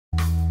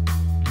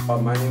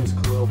My name is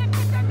Khalil.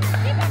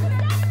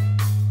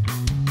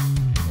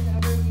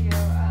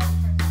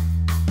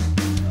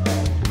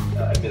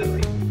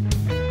 Admittedly.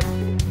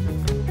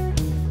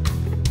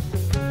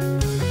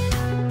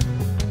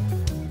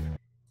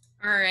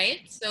 All right,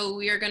 so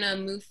we are going to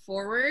move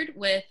forward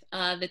with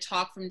the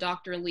talk from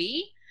Dr.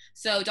 Lee.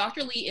 So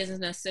Dr. Lee is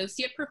an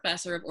associate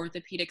professor of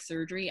orthopedic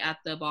surgery at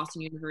the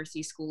Boston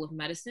University School of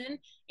Medicine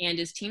and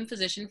is team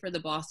physician for the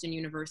Boston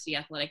University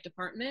Athletic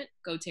Department.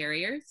 Go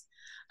Terriers.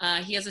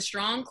 He has a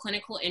strong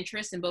clinical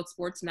interest in both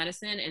sports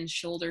medicine and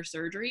shoulder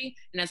surgery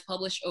and has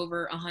published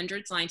over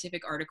 100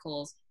 scientific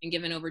articles and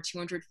given over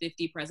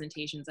 250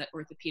 presentations at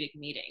orthopedic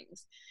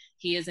meetings.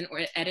 He is an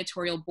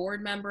editorial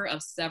board member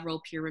of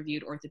several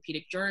peer-reviewed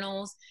orthopedic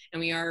journals, and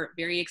we are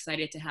very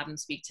excited to have him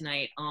speak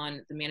tonight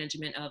on the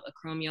management of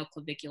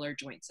acromioclavicular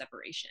joint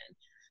separation.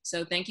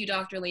 So thank you,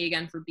 Dr. Lee,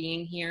 again for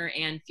being here,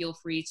 and feel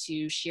free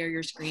to share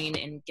your screen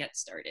and get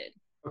started.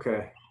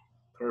 Okay,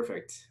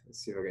 perfect. Let's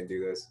see if I can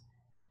do this.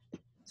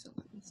 So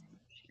let me stop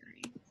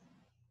sharing.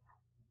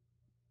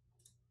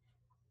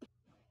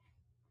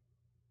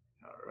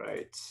 All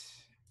right.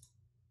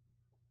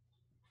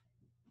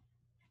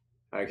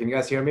 All right, can you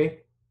guys hear me?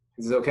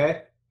 Is this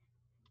okay?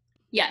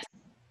 Yes.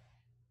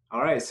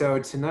 All right, so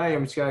tonight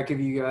I'm just gonna give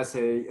you guys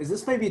is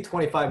this maybe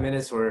 25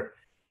 minutes or,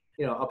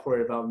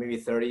 upward about maybe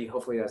 30.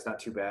 Hopefully that's not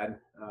too bad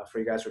for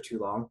you guys or too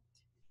long.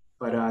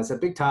 But it's a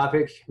big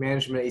topic,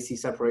 management AC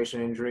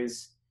separation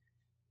injuries.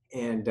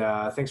 And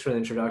thanks for the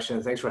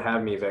introduction. Thanks for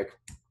having me, Vic.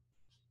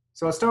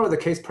 So I'll start with a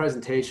case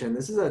presentation.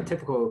 This is a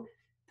typical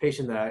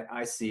patient that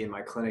I see in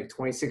my clinic,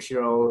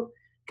 26-year-old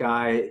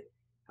guy,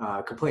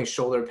 complaining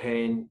shoulder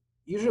pain.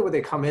 Usually when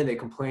they come in, they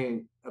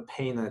complain of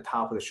pain on the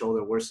top of the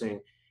shoulder, worsening,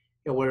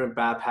 wearing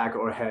backpack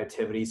or head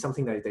activity,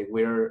 something that they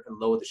wear and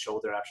lower the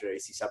shoulder after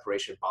AC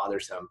separation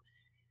bothers them.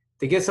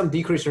 They get some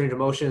decreased range of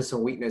motion,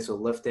 some weakness with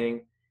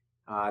lifting.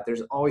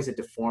 There's always a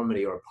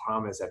deformity or a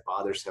prominence that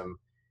bothers him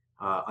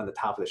on the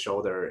top of the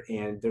shoulder.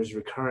 And there's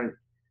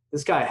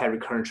this guy had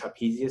recurrent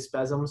trapezius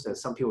spasms, and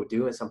some people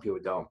do and some people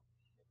don't.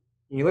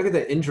 When you look at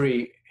the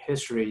injury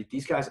history,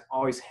 these guys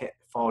always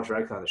fall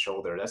directly on the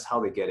shoulder. That's how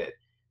they get it.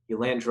 You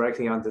land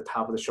directly on the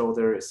top of the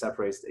shoulder, it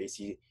separates the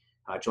AC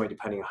joint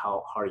depending on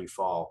how hard you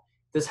fall.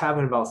 This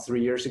happened about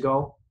 3 years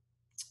ago,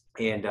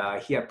 and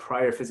he had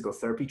prior physical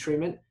therapy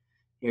treatment.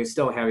 He was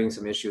still having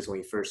some issues when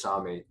he first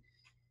saw me.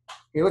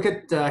 You look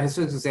at his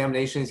physical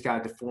examination, he's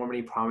got a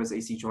deformity, prominence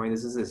AC joint.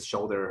 This is his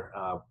shoulder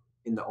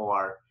in the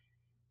OR.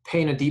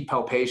 Pain and deep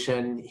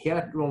palpation. He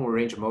had normal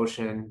range of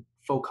motion,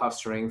 full cuff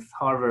strength.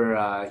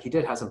 However, he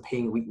did have some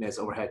pain, weakness,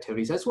 overhead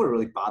activities. That's what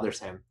really bothers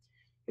him,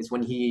 is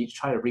when he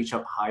try to reach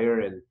up higher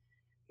and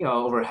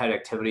overhead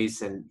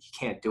activities and he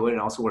can't do it.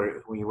 And also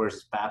when he wears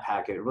his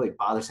backpack, it really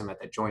bothers him at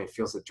the joint. It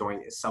feels the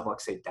joint is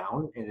subluxate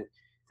down and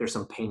there's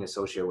some pain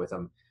associated with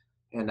him.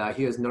 And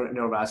he is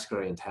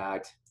neurovascularly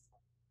intact.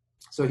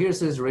 So here's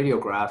his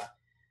radiograph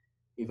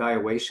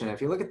evaluation.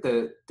 If you look at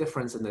the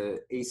difference in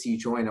the AC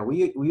joint,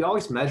 we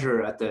always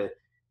measure at the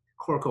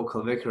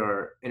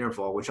corticoclavicular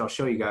interval, which I'll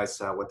show you guys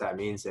what that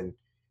means, and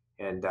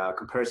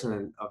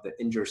comparison of the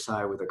injured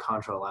side with the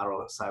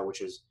contralateral side,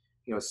 which is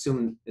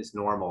assumed is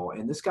normal.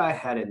 And this guy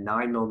had it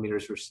 9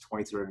 millimeters versus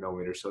 23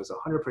 millimeters, so it's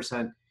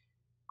 100%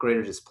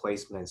 greater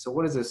displacement. So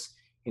what is this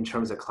in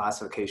terms of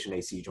classification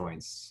AC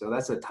joints? So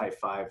that's a type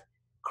 5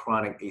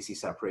 chronic AC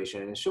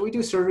separation. And should we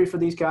do surgery for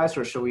these guys,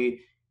 or should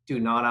we do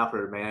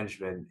non-operative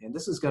management? And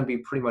this is going to be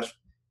pretty much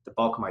the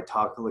bulk of my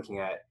talk, looking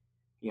at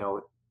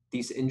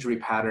these injury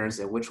patterns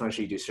and which one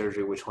should you do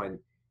surgery, which one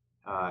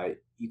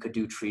you could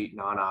do treat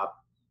non-op.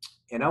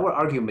 And I would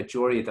argue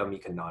majority of them you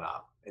can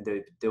non-op, and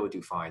they would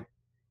do fine.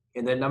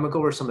 And then I'm gonna go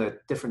over some of the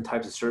different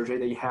types of surgery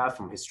that you have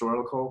from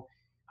historical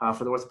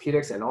for the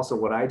orthopedics, and also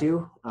what I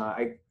do.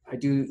 I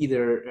do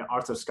either an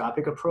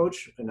arthroscopic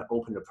approach and an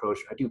open approach.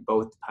 I do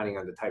both depending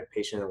on the type of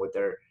patient and what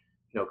their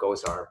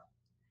goals are.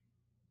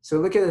 So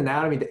look at the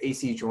anatomy of the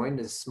AC joint.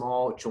 It's a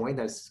small joint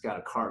that's got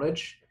a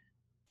cartilage.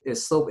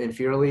 It's sloped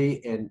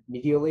inferiorly and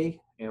medially.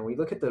 And we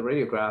look at the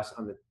radiographs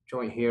on the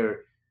joint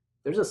here,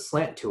 there's a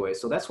slant to it.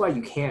 So that's why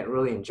you can't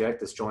really inject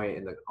this joint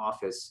in the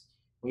office.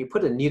 When you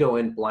put a needle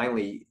in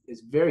blindly,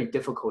 it's very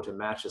difficult to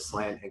match the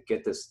slant and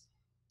get this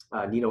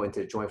needle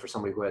into the joint for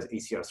somebody who has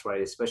AC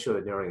arthritis, especially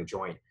with narrowing the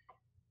joint.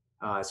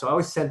 So I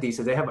always send these,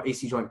 if they have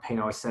AC joint pain,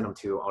 I always send them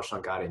to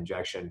ultrasound guided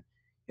injection.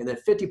 And then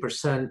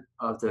 50%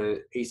 of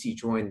the AC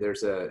joint,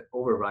 there's a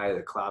override of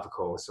the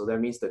clavicle. So that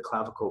means the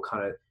clavicle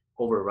kind of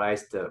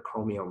overrides the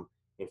acromion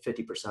in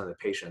 50% of the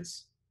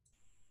patients.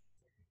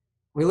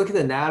 When we look at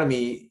the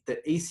anatomy, the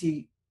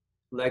AC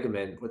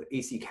ligament with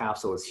AC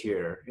capsule is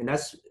here. And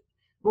that's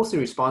mostly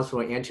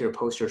responsible for anterior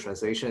posterior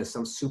translation and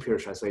some superior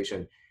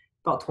translation.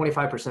 About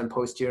 25%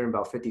 posterior and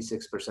about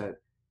 56%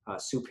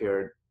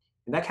 superior.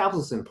 And that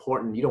capsule is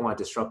important. You don't want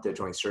to disrupt the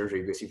joint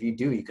surgery, because if you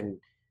do, you can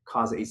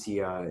cause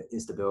AC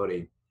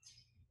instability.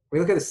 We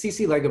look at the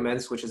CC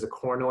ligaments, which is the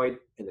coronoid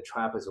and the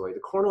trapezoid.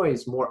 The coronoid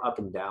is more up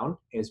and down,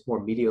 and it's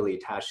more medially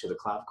attached to the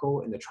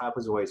clavicle, and the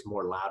trapezoid is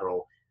more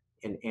lateral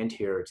and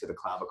anterior to the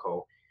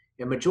clavicle.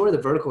 And majority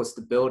of the vertical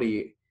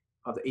stability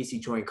of the AC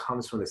joint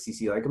comes from the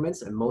CC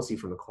ligaments and mostly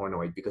from the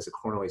coronoid, because the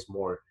coronoid is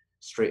more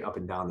straight up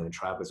and down than the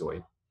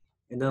trapezoid.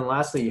 And then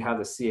lastly, you have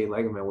the CA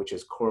ligament, which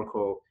is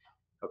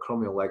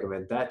coracoacromial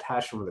ligament that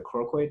attached from the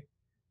coracoid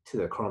to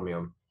the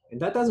acromion.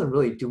 And that doesn't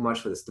really do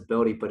much for the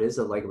stability, but is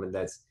a ligament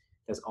that's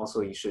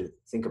also you should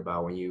think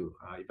about when you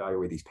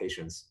evaluate these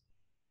patients.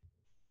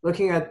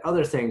 Looking at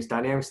other things,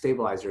 dynamic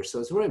stabilizers. So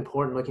it's really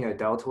important looking at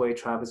deltoid,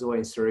 trapezoid,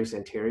 and serratus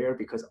anterior,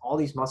 because all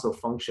these muscles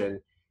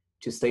function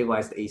to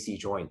stabilize the AC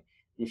joint.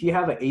 If you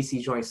have an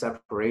AC joint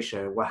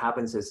separation, what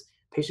happens is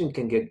patient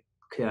can get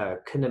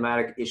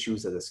kinematic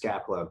issues of the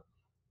scapula,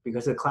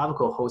 because the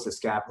clavicle holds the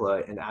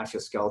scapula and the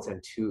axial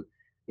skeleton to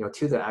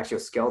the axial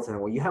skeleton.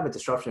 When you have a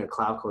disruption in the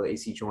clavicle, the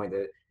AC joint,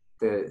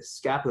 the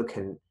scapula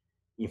can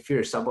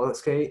inferior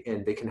subluxate,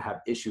 and they can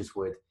have issues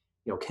with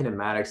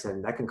kinematics,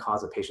 and that can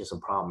cause the patient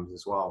some problems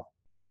as well.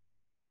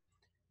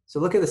 So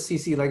look at the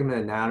CC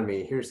ligament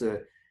anatomy. Here's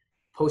the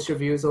posterior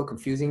view. Is a little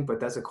confusing, but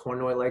that's a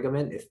coronoid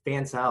ligament. It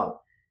fans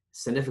out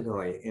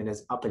significantly and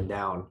is up and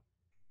down.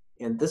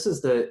 And this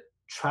is the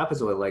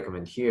trapezoid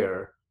ligament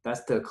here.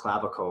 That's the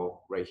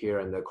clavicle right here,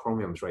 and the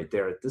acromium's right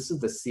there. This is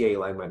the CA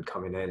ligament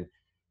coming in.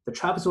 The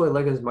trapezoid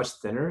ligament is much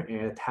thinner, and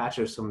it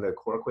attaches from the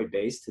coracoid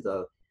base to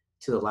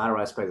the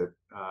lateral aspect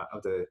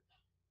of the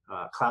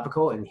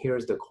clavicle, and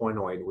here's the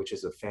coronoid, which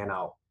is a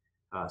fan-out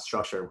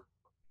structure.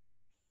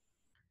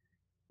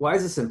 Why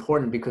is this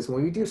important? Because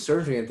when we do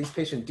surgery, if these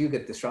patients do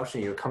get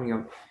disruption, you're coming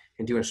up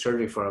and doing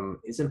surgery for them,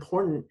 it's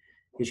important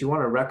because you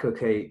want to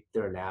replicate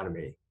their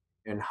anatomy.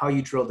 And how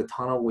you drill the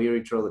tunnel, where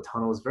you drill the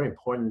tunnel, is very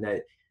important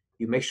that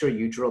you make sure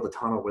you drill the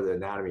tunnel where the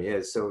anatomy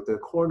is. So the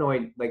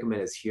coronoid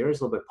ligament is here,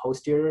 it's a little bit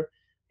posterior,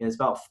 and it's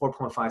about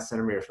 4.5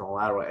 centimeters from the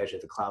lateral edge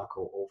of the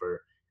clavicle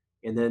over.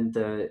 And then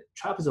the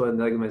trapezoid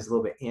ligament is a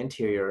little bit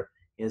anterior,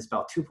 and it's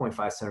about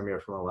 2.5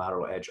 centimeters from the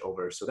lateral edge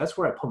over. So that's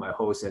where I put my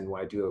hose in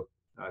when I do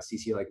a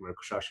CC ligament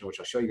reconstruction, which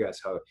I'll show you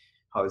guys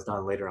how it's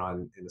done later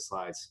on in the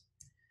slides.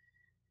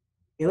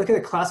 You look at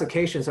the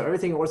classification. So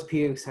everything in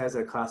orthopedics has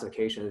a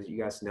classification, as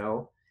you guys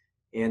know.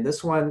 And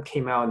this one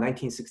came out in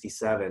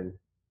 1967.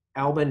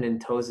 Albin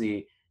and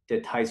Tosi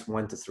did types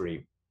 1 to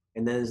 3.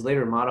 And then it's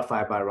later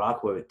modified by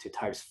Rockwood to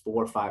types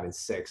 4, 5, and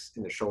 6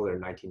 in the shoulder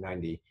in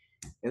 1990.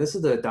 And this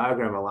is the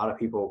diagram a lot of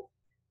people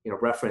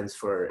reference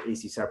for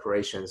AC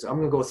separation. So I'm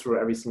going to go through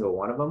every single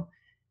one of them.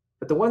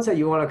 But the ones that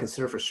you want to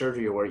consider for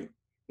surgery, or at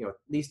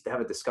least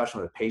have a discussion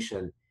with the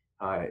patient,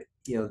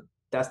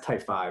 that's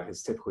type 5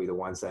 is typically the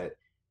ones that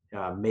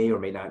may or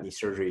may not need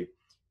surgery.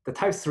 The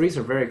type 3s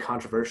are very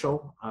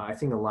controversial. I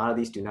think a lot of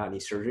these do not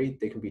need surgery.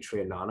 They can be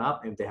treated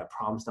non-op, and if they have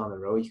problems down the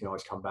road, you can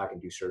always come back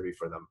and do surgery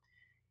for them.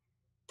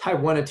 Type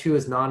 1 and 2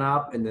 is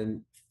non-op, and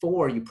then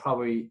 4 you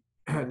probably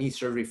need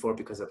surgery for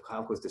because the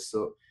clavicle is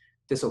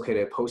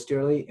dislocated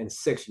posteriorly, and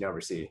 6 you never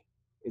see.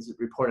 It's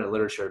reported in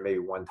literature maybe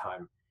one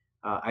time.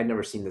 I've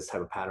never seen this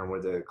type of pattern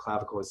where the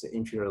clavicle is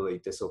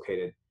inferiorly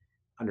dislocated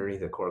underneath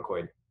the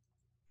coracoid.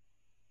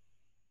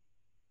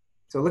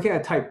 So looking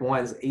at type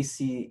 1 is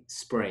AC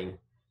spring.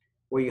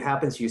 What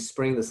happens, you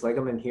spring this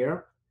ligament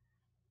here.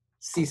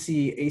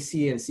 AC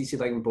and CC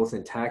ligament both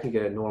intact, you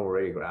get a normal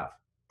radiograph.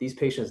 These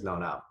patients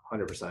non-op,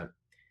 100%.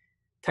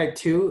 Type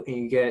 2, and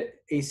you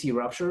get AC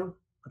rupture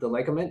of the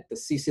ligament. The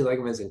CC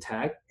ligament is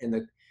intact, and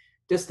the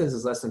distance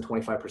is less than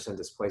 25%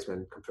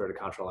 displacement compared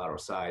to contralateral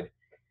side.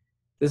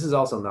 This is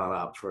also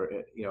non-op for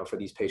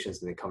these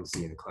patients, and they come to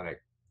see in the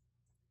clinic.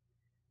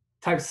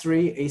 Type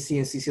 3, AC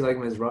and CC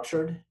ligament is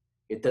ruptured.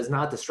 It does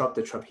not disrupt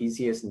the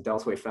trapezius and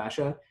deltoid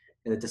fascia,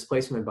 and the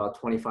displacement about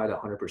 25 to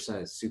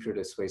 100% is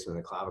superior displacement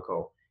of the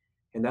clavicle.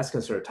 And that's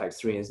considered type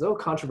 3. And it's a little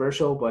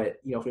controversial, but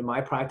in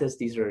my practice,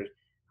 these are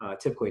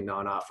typically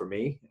non-op for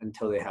me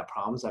until they have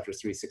problems after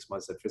 3 to 6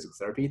 months of physical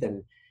therapy.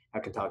 Then I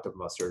can talk to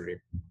them about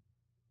surgery.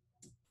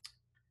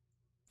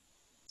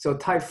 So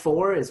type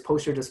 4 is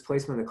posterior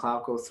displacement of the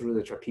clavicle through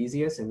the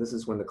trapezius, and this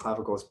is when the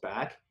clavicle goes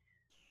back.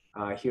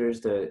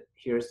 Here's the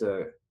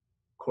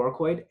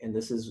coracoid, and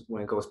this is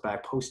when it goes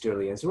back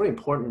posteriorly. And it's really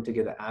important to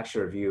get an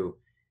axial view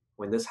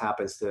when this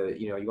happens.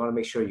 You want to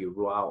make sure you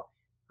rule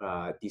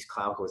out these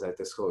clavicles that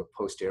this go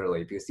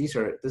posteriorly, because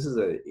this is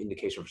an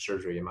indication for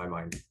surgery in my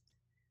mind.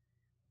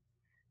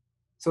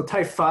 So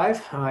type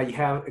 5, you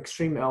have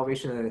extreme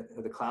elevation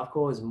of the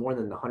clavicle is more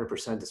than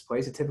 100%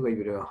 displaced. So typically, if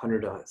you do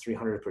 100 to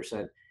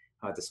 300%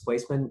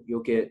 displacement,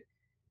 you'll get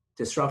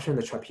disruption of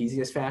the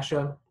trapezius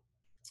fascia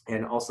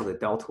and also the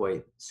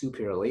deltoid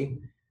superiorly.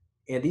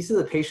 And these are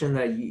the patients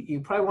that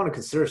you probably want to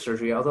consider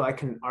surgery, although I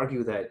can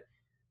argue that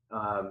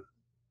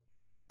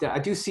I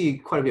do see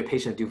quite a bit of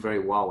patients do very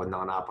well with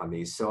non-op on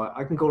these. So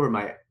I can go over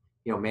my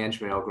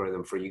management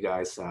algorithm for you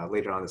guys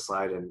later on the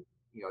slide, and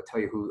tell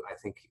you who I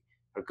think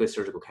are good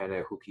surgical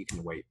candidate, who you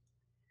can wait.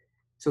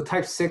 So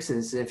type 6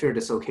 is inferior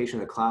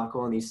dislocation of the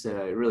clavicle, and these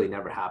really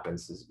never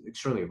happens. It's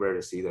extremely rare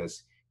to see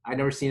this. I've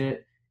never seen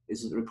it.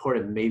 It's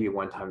reported maybe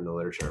one time in the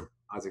literature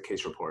as a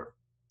case report.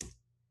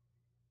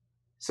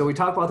 So we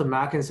talked about the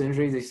Mackin's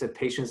injuries. They said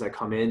patients that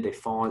come in, they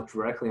fall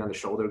directly on the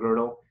shoulder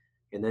girdle,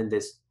 and then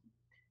this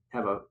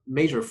have a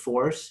major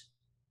force.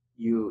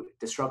 you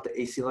disrupt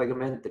the AC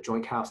ligament, the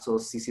joint capsule,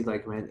 CC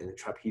ligament, and the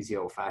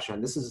trapezial fascia.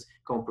 And this is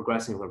going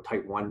progressing from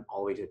type 1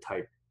 all the way to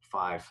type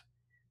 5,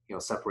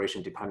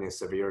 separation depending on the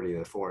severity of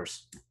the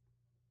force.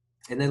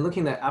 And then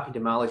looking at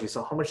epidemiology,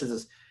 so how much does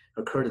this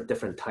occur to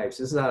different types?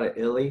 This is out of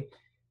Italy.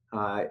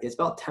 It's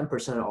about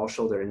 10% of all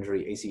shoulder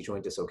injury AC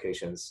joint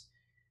dislocations.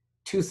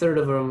 2/3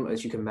 of them,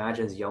 as you can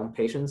imagine, is young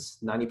patients,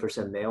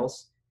 90%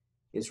 males.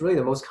 It's really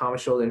the most common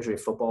shoulder injury in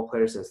football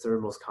players and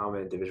third most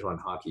common in Division I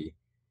hockey.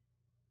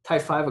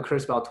 Type 5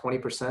 occurs about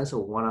 20%, so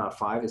 1 out of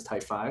 5 is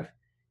type 5.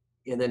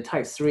 And then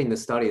type 3 in the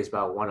study is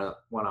about 1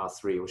 out of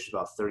 3, which is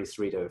about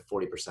 33 to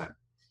 40%.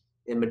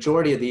 And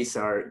majority of these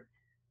are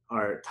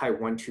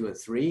type 1, 2, and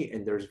 3,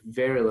 and there's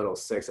very little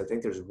 6. I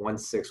think there's 1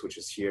 6, which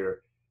is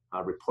here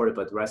reported,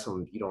 but the rest of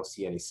them, you don't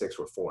see any 6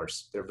 or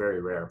 4s. They're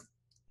very rare.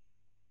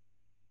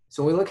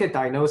 So when we look at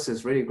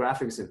diagnosis,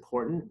 radiographic is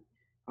important.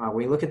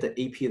 When you look at the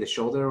AP of the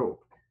shoulder,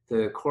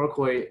 the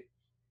coracoid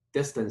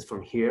distance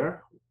from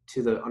here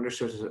to the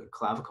undersurface of the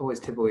clavicle is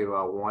typically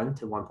about 1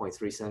 to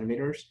 1.3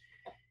 centimeters.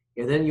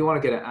 And then you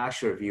want to get an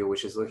axial view,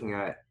 which is looking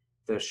at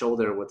the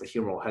shoulder with the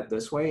humeral head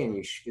this way, and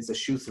it's a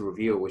shoot-through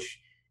view, which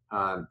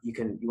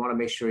you want to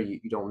make sure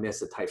you don't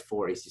miss a type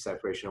 4 AC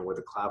separation where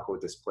the clavicle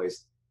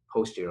displaced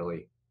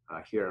posteriorly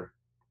here.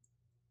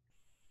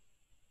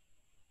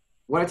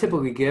 What I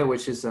typically get,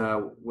 which is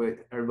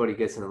what everybody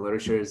gets in the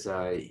literature, is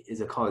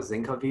called a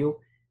Zinka view.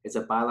 It's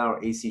a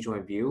bilateral AC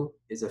joint view.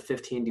 It's a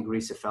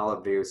 15-degree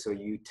cephalic view. So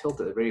you tilt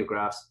the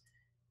radiographs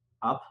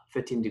up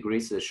 15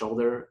 degrees to the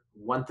shoulder,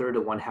 1/3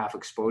 to 1/2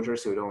 exposure,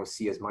 so you don't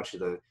see as much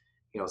of the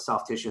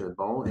soft tissue in the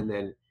bone. And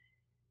then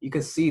you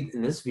can see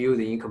in this view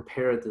that you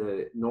compare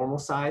the normal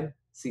side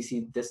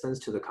CC distance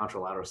to the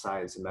contralateral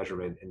side as a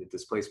measurement and the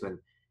displacement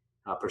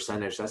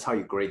percentage. That's how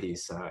you grade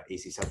these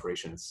AC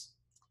separations.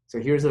 So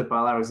here's a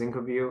bilateral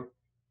Zinka view.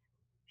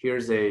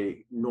 Here's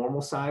a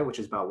normal side, which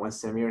is about 1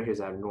 centimeter.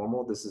 Here's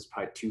abnormal. This is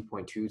probably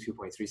 2.2,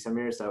 2.3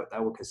 centimeters.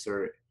 That would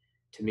consider,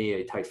 to me,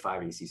 a type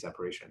 5 AC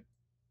separation.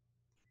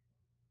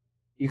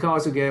 You can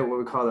also get what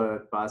we call a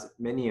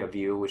Bosmania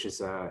view, which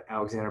is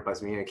Alexander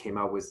Bosmania came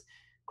out with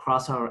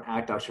cross-arm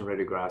adduction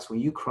radiographs. When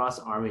you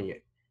cross-arm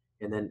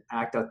and then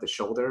adduct the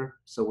shoulder,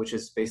 so which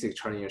is basically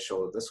turning your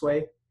shoulder this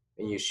way,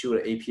 and you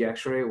shoot an AP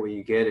X-ray, what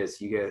you get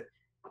is you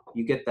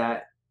get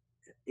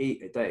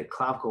that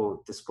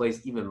clavicle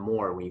displays even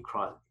more when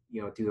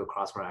you do a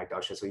cross-arm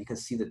adduction. So you can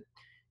see the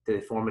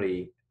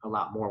deformity a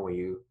lot more when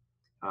you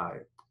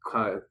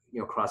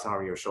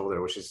cross-arm your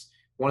shoulder, which is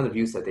one of the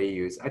views that they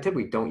use. I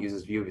typically don't use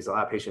this view because a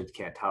lot of patients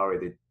can't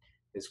tolerate it.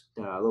 It's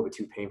a little bit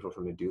too painful for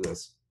them to do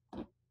this.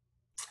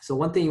 So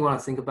one thing you want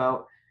to think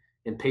about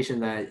in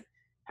patients that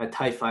had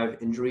type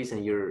 5 injuries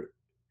and you're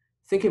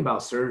thinking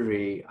about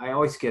surgery, I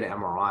always get an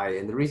MRI.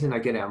 And the reason I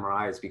get an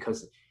MRI is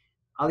because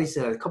at least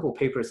a couple of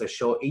papers that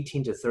show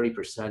 18 to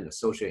 30%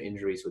 associated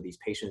injuries with these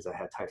patients that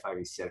had type 5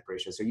 AC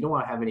separation. So you don't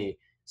want to have any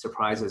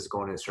surprises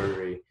going into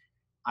surgery.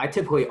 I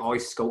typically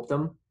always scope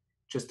them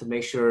just to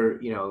make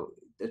sure,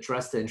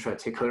 address the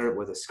intra-articular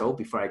with a scope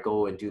before I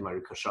go and do my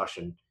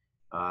reconstruction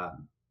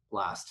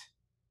last.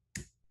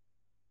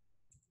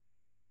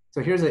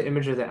 So here's an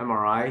image of the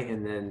MRI,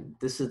 and then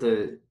this is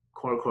the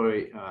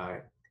coracoid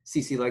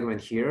CC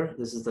ligament here.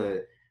 This is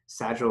the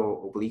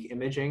sagittal oblique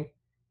imaging,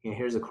 and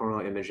here's the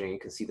coronal imaging. You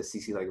can see the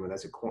CC ligament.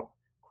 That's a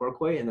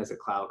coracoid, and that's a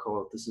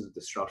clavicle. This is the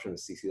disruption of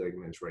the CC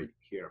ligaments right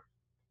here.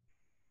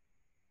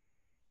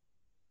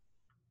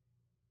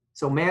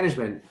 So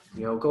management,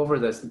 go over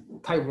this.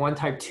 Type 1,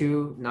 type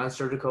 2,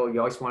 non-surgical, you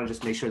always want to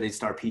just make sure they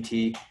start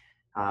PT.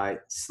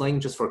 Sling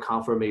just for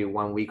comfort, maybe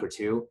 1 week or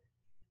 2.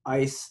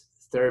 Ice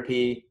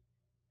therapy,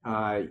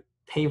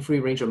 pain-free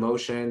range of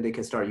motion, they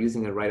can start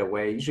using it right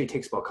away. It usually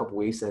takes about a couple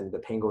weeks and the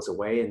pain goes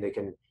away, and they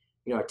can,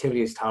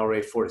 activity is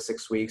tolerated 4 to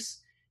 6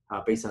 weeks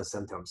based on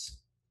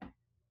symptoms.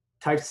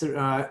 Types,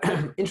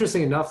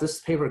 interesting enough, this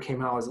paper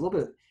came out as a little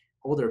bit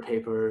older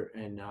paper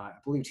in, I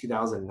believe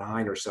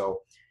 2009 or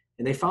so.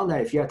 And they found that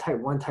if you have type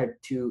 1,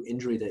 type 2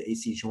 injury to the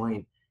AC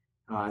joint,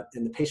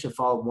 and the patient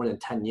followed more than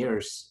 10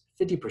 years,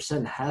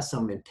 50% has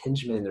some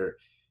impingement or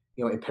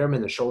impairment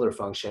in the shoulder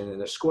function, and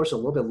their scores are a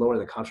little bit lower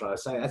than the contralateral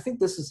side. I think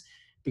this is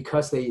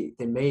because they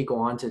may go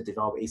on to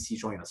develop AC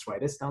joint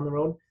arthritis down the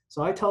road.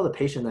 So I tell the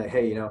patient that,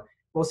 hey,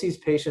 most of these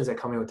patients that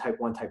come in with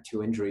type 1, type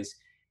 2 injuries,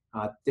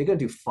 they're going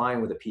to do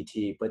fine with a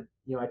PT. But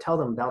I tell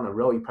them down the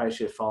road, you probably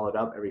should follow it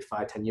up every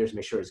 5, 10 years,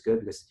 make sure it's good,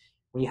 because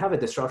when you have a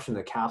disruption in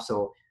the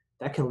capsule,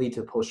 that can lead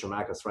to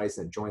post-traumatic arthritis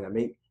in the joint that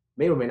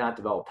may or may not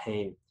develop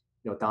pain,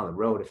 down the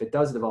road. If it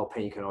does develop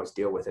pain, you can always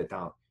deal with it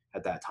down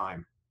at that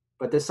time.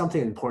 But there's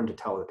something important to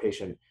tell the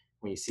patient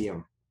when you see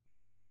them.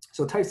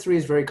 So type 3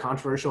 is very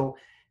controversial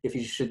if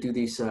you should do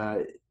these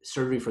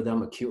surgery for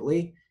them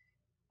acutely.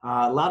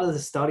 A lot of the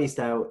studies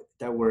that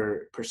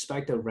were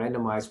prospective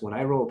randomized, when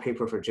I wrote a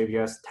paper for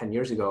JBS 10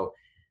 years ago,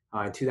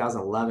 in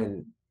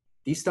 2011,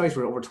 these studies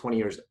were over 20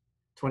 years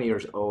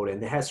old,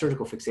 and they had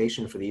surgical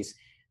fixation for these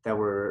that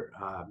were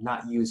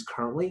not used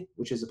currently,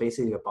 which is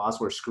basically a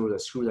Bosworth screw, the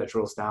screw that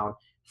drills down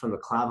from the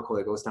clavicle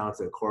that goes down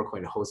to the coracoid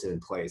and holds it in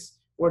place,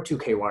 or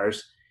 2K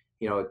wires.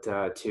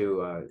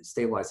 to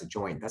stabilize the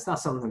joint. That's not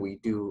something we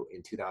do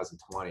in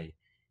 2020.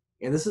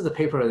 And this is a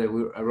paper that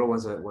I wrote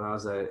when I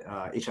was at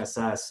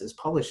HSS. It's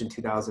published in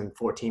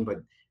 2014, but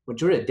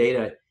majority of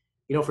data,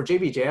 for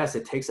JBJS,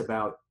 it takes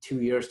about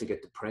 2 years to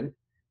get to print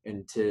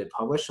and to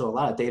publish. So a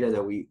lot of data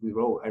that we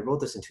wrote, I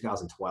wrote this in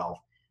 2012.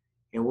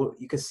 And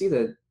you can see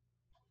the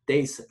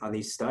dates on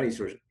these studies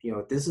were,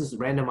 this is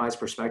randomized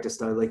prospective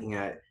study looking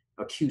at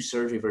acute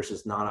surgery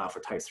versus non-op for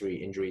type 3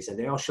 injuries. And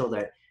they all show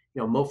that,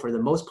 for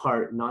the most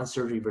part,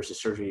 non-surgery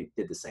versus surgery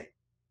did the same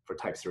for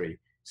type 3.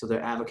 So they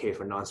advocate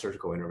for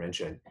non-surgical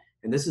intervention.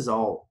 And this is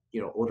all,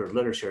 older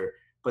literature,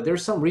 but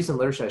there's some recent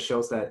literature that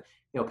shows that,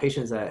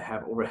 patients that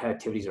have overhead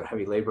activities or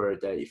heavy labor,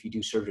 that if you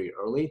do surgery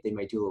early, they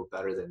may do a little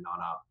better than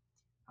non-op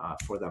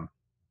for them.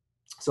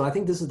 So I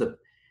think this is the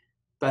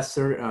best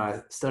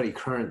study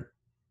current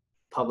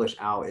published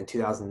out in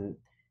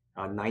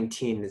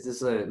 2019. This is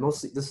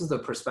the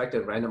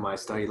prospective randomized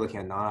study looking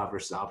at non-op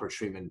versus operative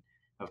treatment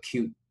of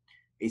acute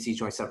AC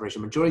joint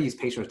separation. Majority of these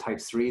patients are type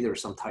 3, there were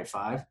some type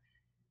 5.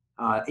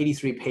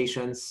 83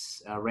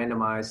 patients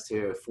randomized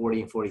to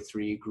 40 and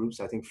 43 groups.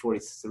 I think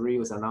 43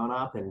 was a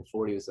non-op and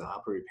 40 was an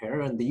op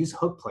repair. And they use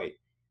hook plate,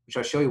 which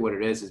I'll show you what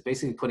it is. It's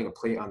basically putting a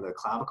plate on the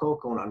clavicle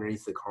going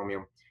underneath the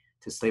acromion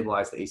to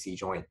stabilize the AC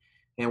joint.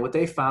 And what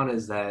they found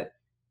is that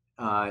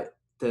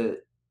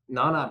the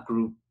non-op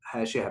group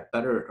actually had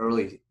better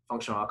early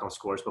functional outcome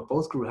scores, but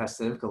both groups had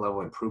significant level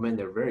of improvement.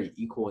 They're very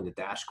equal in the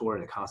DASH score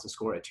and the constant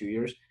score at 2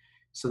 years.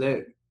 So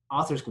the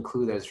authors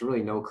conclude that there's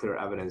really no clear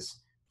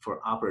evidence for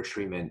operative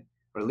treatment,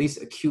 or at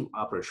least acute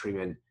operative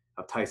treatment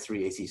of type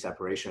 3 AC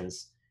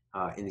separations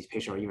in these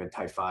patients, or even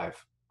type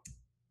 5.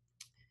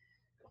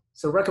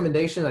 So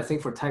recommendation, I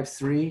think for type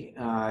 3,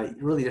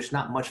 really there's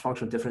not much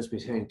functional difference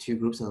between two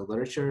groups in the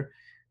literature.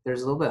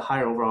 There's a little bit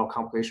higher overall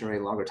complication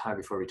rate, longer time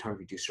before return if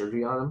you do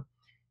surgery on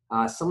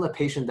them. Some of the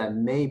patients that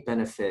may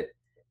benefit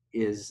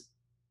is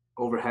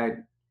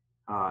overhead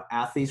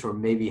athletes or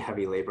maybe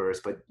heavy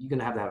laborers, but you're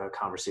gonna have to have a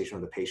conversation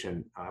with the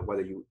patient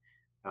whether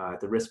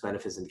the risk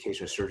benefits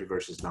indication of surgery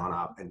versus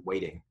non-op and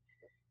waiting.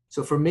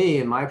 So for me,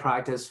 in my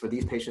practice, for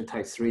these patients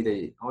type 3,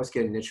 they always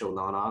get initial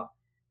non-op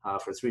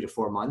for 3 to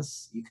 4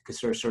 months. You could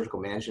consider surgical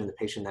management of the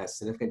patient that has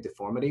significant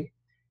deformity,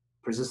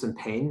 persistent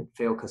pain,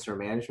 failed concern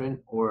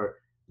management, or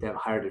they have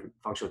higher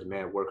functional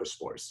demand of work or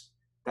sports.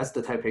 That's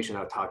the type of patient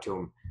I would talk to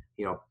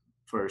them,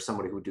 for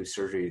somebody who would do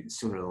surgery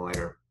sooner than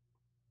later.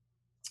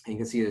 And you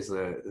can see this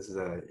is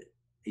a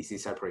AC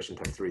separation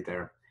type 3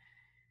 there.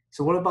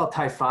 So what about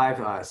type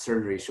 5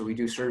 surgery? Should we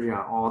do surgery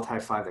on all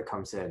type 5 that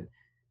comes in?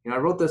 I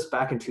wrote this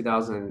back in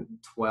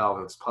 2012.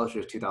 It was published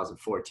in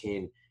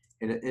 2014.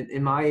 And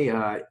in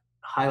my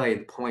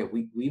highlighted point,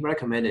 we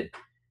recommended,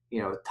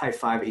 type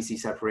 5 AC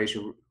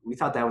separation. We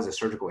thought that was a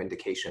surgical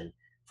indication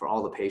for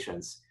all the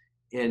patients.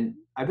 And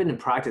I've been in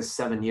practice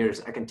 7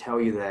 years. I can tell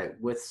you that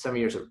with 7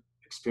 years of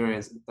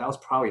experience, that was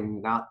probably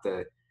not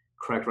the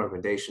correct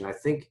recommendation. I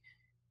think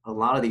a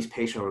lot of these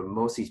patients, or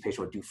most of these patients,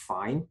 would do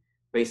fine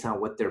based on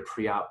what their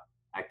pre-op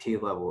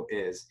activity level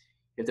is.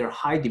 If they're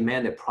high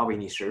demand, they probably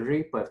need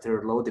surgery, but if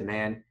they're low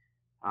demand,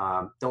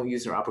 don't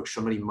use their upper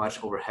extremity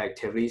much, overhead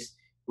activities,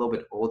 a little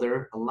bit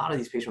older, a lot of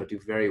these patients would do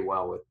very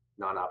well with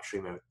non-op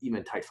treatment,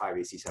 even type 5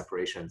 AC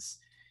separations.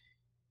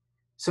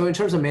 So in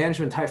terms of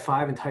management, type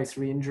 5 and type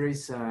 3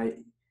 injuries,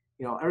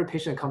 every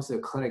patient that comes to the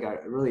clinic,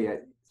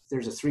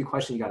 there's a 3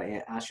 questions you got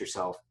to ask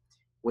yourself.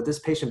 Would this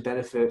patient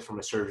benefit from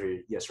a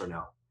surgery, yes or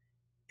no?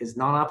 Is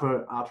non-op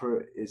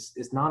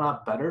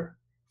better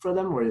for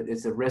them, or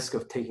is the risk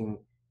of taking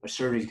a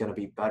surgery going to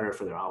be better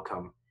for their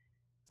outcome?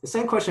 The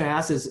same question I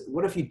ask is,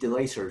 what if you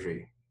delay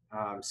surgery?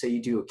 Say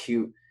you do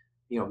acute,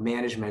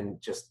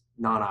 management, just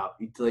non-op,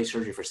 you delay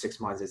surgery for 6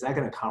 months. Is that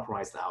going to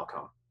compromise the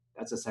outcome?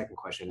 That's the second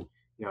question,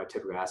 I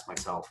typically ask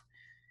myself.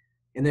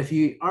 And if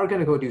you are going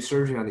to go do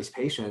surgery on these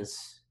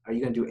patients, are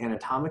you going to do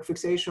anatomic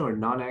fixation or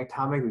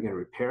non-anatomic? Are you going to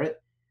repair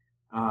it?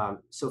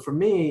 So for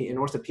me, in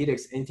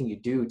orthopedics, anything you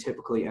do,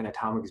 typically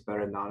anatomic is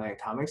better than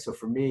non-anatomic. So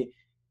for me,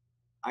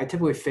 I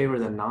typically favor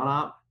the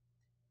non-op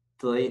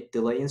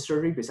delay in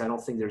surgery because I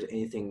don't think there's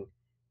anything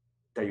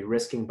that you're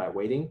risking by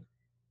waiting.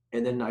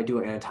 And then I do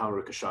an anatomic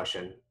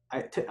reconstruction.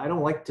 I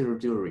don't like to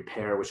do a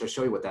repair, which I'll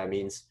show you what that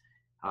means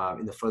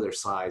in the further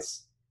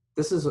slides.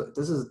 This is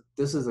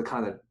the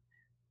kind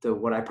of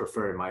what I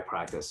prefer in my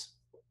practice.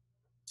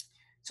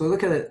 So we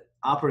look at it,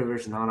 operative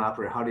versus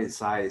non-operative, how to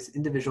decide is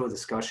individual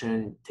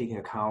discussion, taking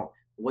account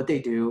what they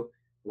do,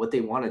 what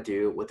they want to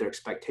do, what their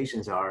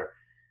expectations are,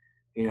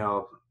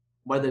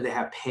 whether they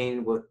have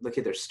pain, look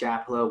at their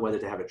scapula, whether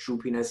they have a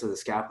droopiness of the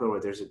scapula or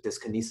there's a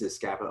dyskinesia of the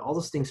scapula. All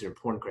those things are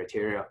important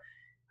criteria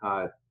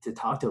to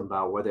talk to them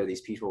about whether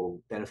these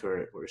people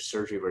benefit or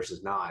surgery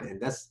versus not. And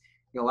that's,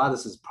 a lot of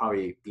this is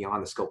probably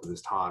beyond the scope of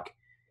this talk.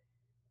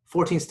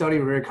 14 study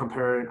really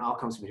comparing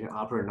outcomes between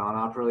operative and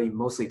non-operative,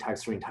 mostly type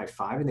 3 and type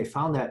 5. And they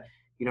found that,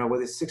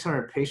 with the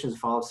 600 patients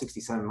followed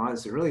 67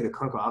 months, really the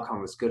clinical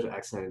outcome was good to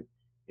excellent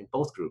in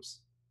both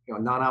groups.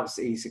 Non-op is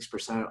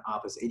 86%,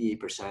 op is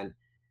 88%.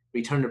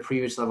 Return to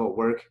previous level of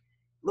work,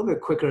 a little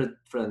bit quicker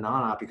for the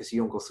non-op because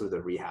you don't go through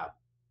the rehab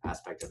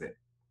aspect of it.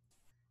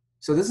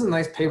 So this is a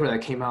nice paper that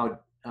came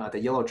out, the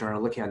Yellow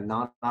Journal, looking at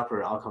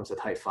non-operative outcomes of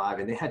type 5,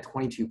 and they had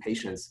 22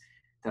 patients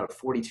that were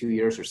 42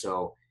 years or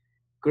so,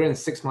 greater than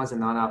 6 months of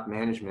non-op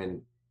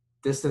management,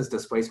 distance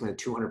displacement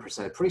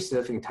 200%, pretty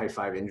significant type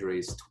 5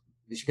 injuries.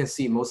 As you can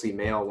see, mostly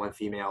male, one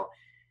female.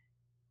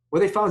 What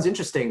they found is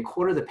interesting,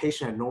 quarter of the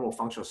patient had normal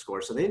functional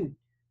scores, so they didn't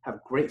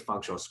have great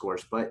functional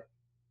scores, but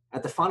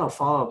at the final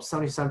follow-up,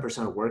 77%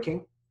 are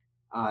working.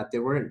 They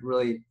weren't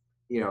really,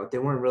 they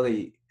weren't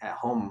really at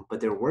home, but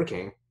they were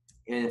working.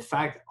 And in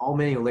fact, all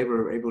manual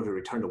labor were able to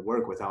return to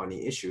work without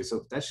any issues.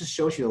 So that just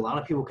shows you a lot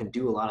of people can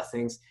do a lot of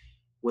things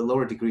with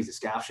lower degrees of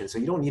scaption. So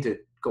you don't need to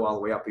go all the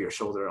way up your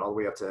shoulder, all the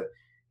way up to,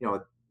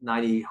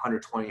 90,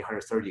 120,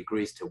 130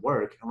 degrees to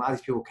work. A lot of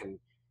these people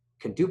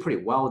can do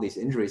pretty well with these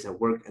injuries and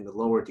work in the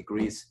lower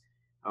degrees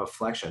of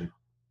flexion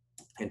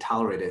and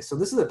tolerate it. So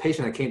this is a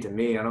patient that came to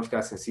me. I don't know if you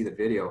guys can see the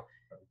video,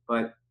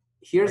 but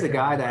here's a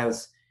guy that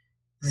was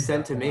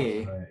sent to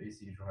me.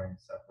 AC joint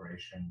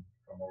separation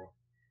from a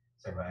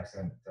cycle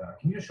accident.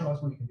 Can you just show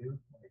us what you can do?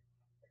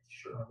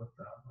 Sure.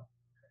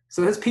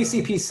 So his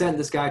PCP sent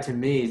this guy to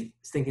me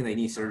thinking they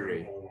need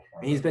surgery.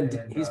 And he's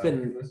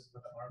been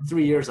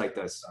 3 years like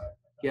this.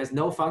 He has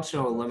no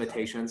functional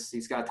limitations.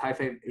 He's got type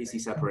 5 AC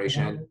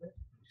separation,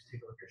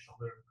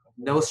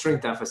 no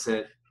strength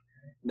deficit,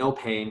 no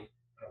pain.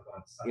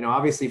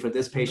 Obviously for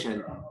this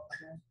patient,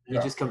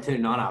 you just come to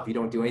non-op, you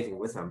don't do anything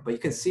with him. But you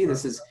can see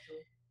this is,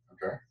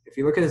 if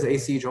you look at his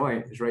AC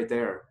joint, it's right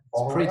there.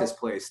 It's pretty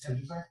displaced. Come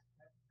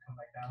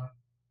back down.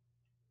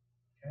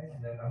 Okay,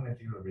 and then I'm going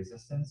to do a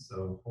resistance.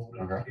 So hold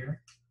it up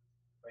here,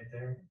 right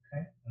there.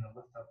 Okay, and then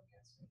lift up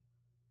against me.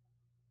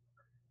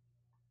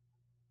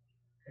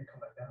 Okay, come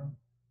back down.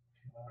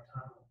 One more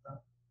time, lift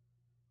up.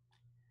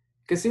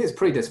 You can see it's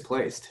pretty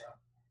displaced.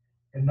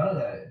 Yeah. And none of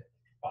that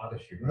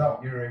bothers you. No.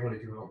 You're able to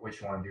do what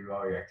you want to do,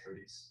 all your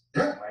activities.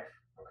 Yeah. Life.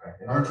 Okay.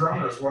 And Our no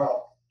drummer pain. as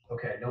well.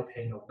 Okay, no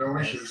pain, no No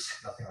weakness, issues.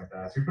 nothing like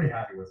that. So you're pretty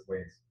happy with the way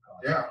it's gone.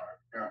 Yeah, so far.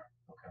 yeah.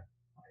 Okay.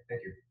 All right,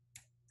 thank you.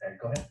 Ed,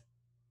 go ahead.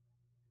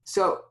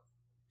 So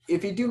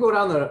if you do go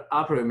down the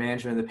operative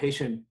management, the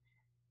patient,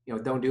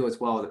 don't do as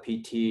well with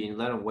the PT and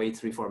let them wait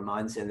 3-4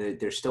 months and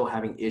they're still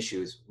having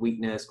issues,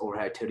 weakness,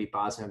 overhead activity,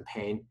 bosom,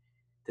 pain,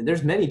 then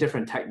there's many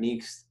different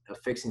techniques of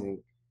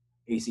fixing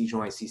AC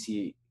joint,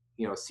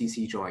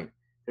 CC joint.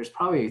 There's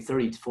probably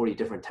 30 to 40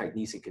 different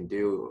techniques you can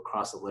do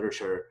across the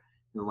literature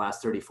in the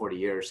last 30, 40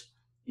 years.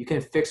 You can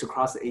fix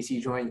across the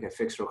AC joint, you can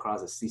fix across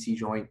the CC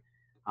joint.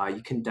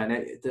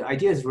 The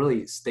idea is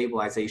really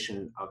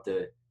stabilization of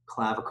the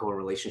clavicle in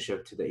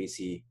relationship to the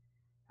AC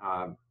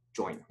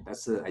joint.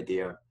 That's the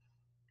idea.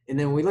 And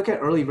then when we look at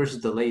early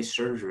versus delayed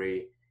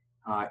surgery,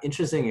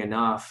 interesting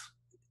enough,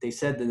 they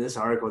said in this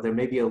article there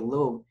may be a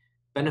little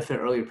benefit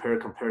early repair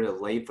compared to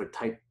late for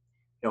type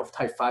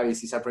 5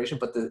 AC separation,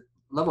 but the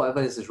level of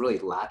evidence is really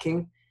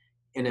lacking.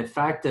 And in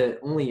fact, the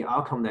only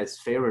outcome that's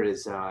favored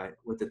is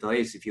with the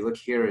delays. If you look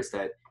here, is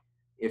that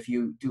if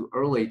you do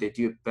early, they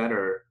do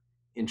better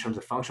in terms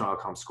of functional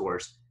outcome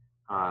scores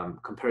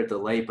compared to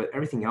delay. But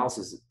everything else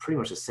is pretty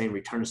much the same.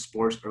 Return to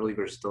sports, early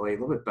versus delay, a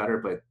little bit better,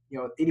 but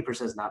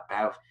 80% is not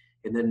bad.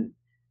 And then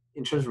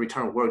in terms of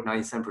return to work,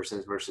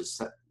 97% versus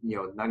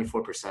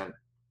 94%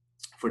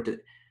 for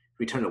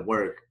return to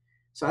work.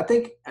 So I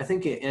think at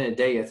the end of the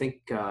day, I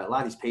think a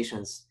lot of these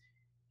patients,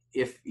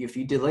 if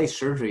you delay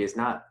surgery, it's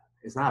not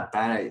a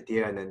bad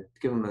idea, and then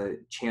give them a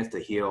chance to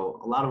heal.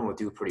 A lot of them will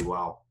do pretty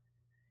well.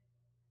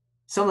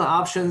 Some of the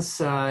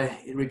options,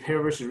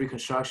 repair versus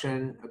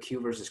reconstruction,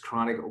 acute versus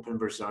chronic, open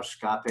versus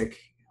arthroscopic,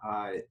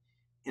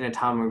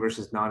 anatomic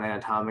versus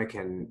non-anatomic,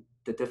 and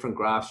the different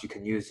grafts you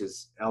can use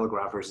is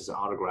allograft versus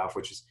autograft,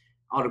 which is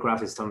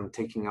autograft is something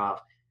taking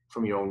off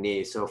from your own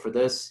knee. So for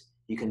this,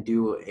 you can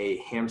do a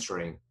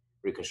hamstring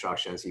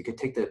reconstruction. So you can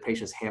take the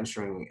patient's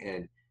hamstring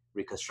and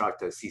reconstruct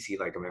the CC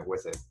ligament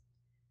with it.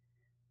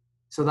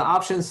 So the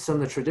options, some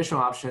of the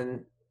traditional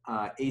option,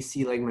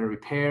 AC ligament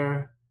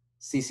repair,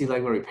 CC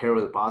ligament repair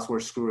with a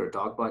Bosworth screw or a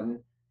dog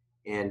button,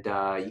 and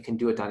you can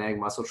do a dynamic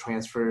muscle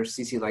transfer,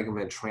 CC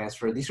ligament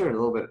transfer. These are a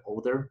little bit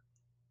older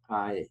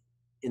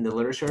in the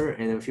literature,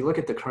 and if you look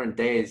at the current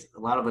days, a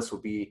lot of us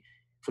will be,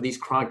 for these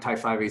chronic type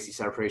 5 AC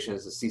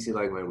separations, the CC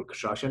ligament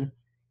reconstruction.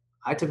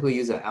 I typically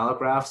use an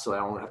allograft, so I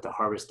don't have to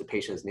harvest the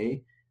patient's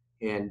knee,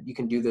 and you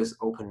can do this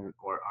open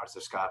or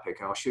arthroscopic,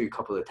 and I'll show you a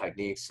couple of the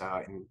techniques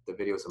in the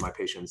videos of my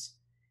patients.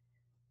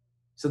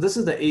 So this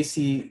is the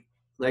AC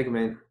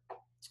ligament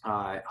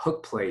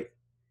hook plate.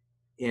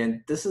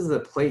 And this is the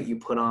plate you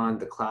put on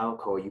the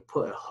clavicle. You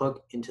put a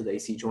hook into the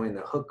AC joint, and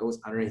the hook goes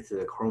underneath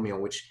the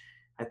acromion, which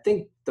I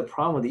think the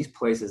problem with these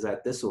plates is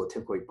that this will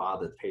typically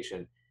bother the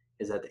patient,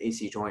 is at the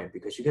AC joint,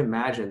 because you can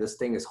imagine this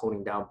thing is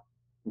holding down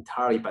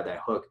entirely by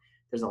that hook.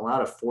 There's a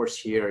lot of force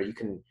here. You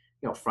can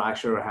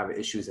fracture or have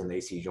issues in the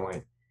AC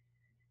joint.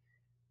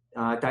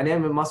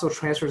 Dynamic muscle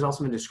transfer has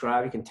also been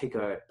described. You can take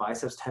a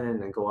biceps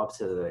tendon and go up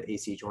to the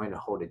AC joint and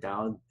hold it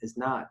down.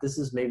 This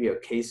is maybe a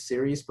case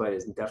series, but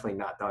it's definitely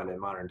not done in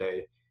modern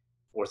day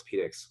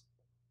orthopedics.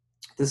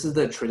 This is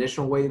the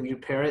traditional way we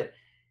repair it,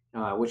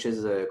 which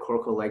is a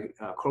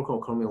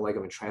coracoacromial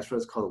ligament transfer.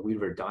 It's called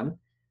Weaver Dunn.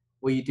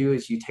 what you do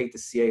is you take the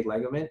CA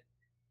ligament,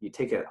 you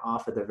take it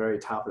off at the very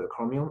top of the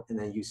acromion, and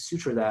then you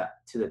suture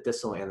that to the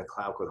distal and the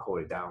clavicle to hold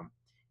it down.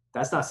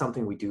 That's not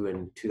something we do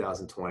in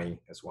 2020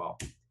 as well.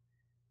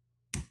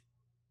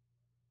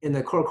 In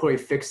the coracoid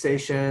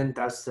fixation,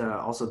 that's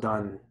also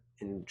done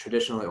in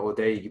traditionally old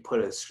day. You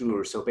put a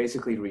screwer, so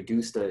basically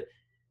reduce the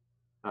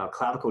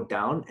clavicle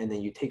down, and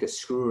then you take a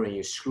screwer and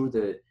you screw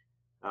the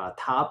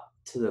top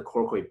to the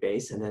coracoid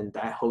base, and then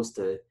that holds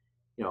the,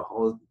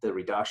 hold the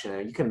reduction.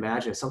 And you can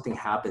imagine if something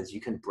happens,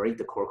 you can break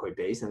the coracoid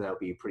base, and that'll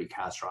be pretty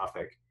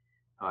catastrophic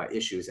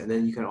issues. And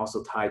then you can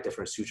also tie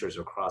different sutures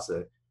across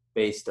the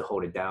base to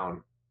hold it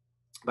down.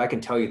 But I can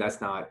tell you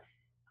that's not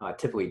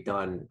typically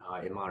done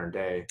in modern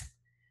day.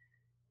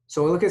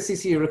 So we look at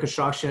CCA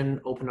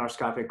reconstruction, open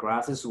arthroscopic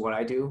grafts. This is what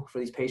I do for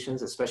these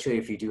patients, especially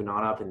if you do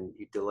non-op and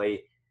you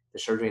delay the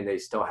surgery and they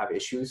still have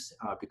issues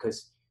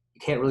because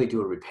you can't really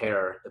do a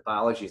repair. The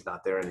biology is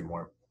not there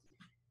anymore.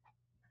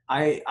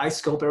 I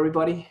scope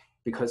everybody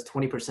because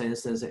 20%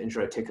 incidence of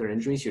intra-articular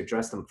injuries, you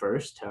address them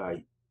first.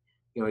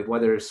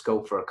 Whether it's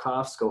scope for a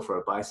cuff, scope for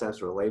a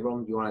biceps or a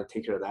labrum, you want to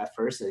take care of that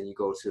first, and then you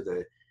go to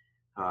the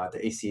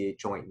ACA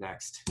joint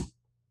next.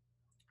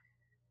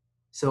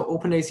 So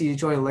open ACA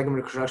joint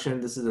ligament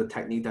reconstruction, this is a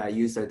technique that I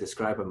used that I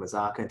described by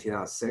Mazaka in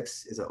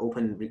 2006, is an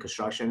open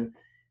reconstruction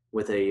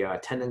with a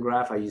tendon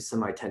graft. I use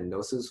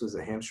semitendinosus with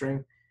a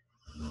hamstring.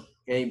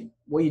 And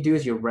what you do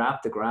is you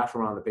wrap the graft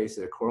around the base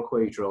of the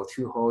coracoid, you drill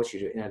 2 holes,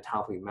 you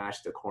anatomically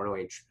match the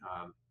coracoid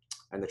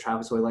and the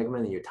trapezoid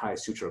ligament, and you tie a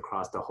suture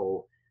across the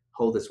whole,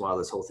 hold this while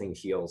this whole thing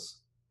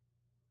heals.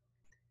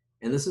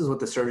 And this is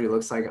what the surgery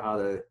looks like out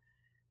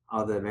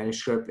of the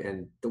manuscript.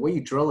 And the way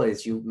you drill it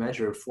is you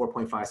measure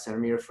 4.5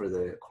 centimeter for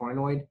the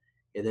coronoid,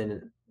 and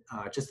then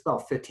just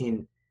about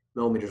 15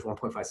 millimeters,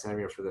 1.5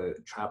 centimeter for the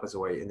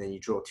trapezoid. And then you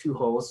drill 2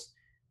 holes,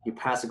 you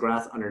pass the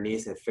graft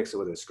underneath and fix it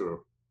with a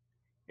screw.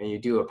 And you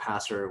do a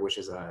passer, which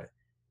is a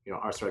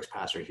Arthrex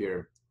passer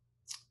here,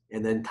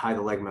 and then tie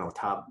the ligament on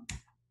top.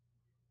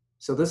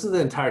 So this is the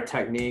entire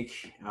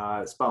technique.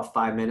 It's about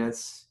 5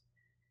 minutes.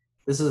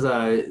 I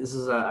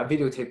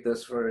videotaped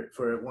this for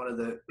one of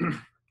the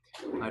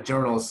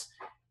journals,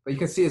 but you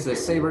can see it's a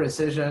saber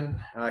incision.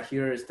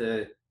 Here is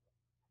the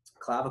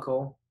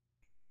clavicle.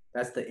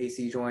 That's the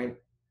AC joint.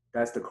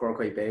 That's the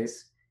coracoid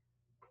base.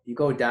 You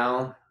go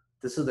down.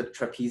 This is the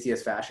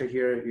trapezius fascia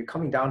here. You're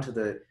coming down to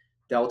the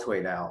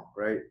deltoid now,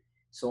 right?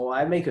 So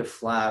I make a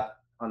flap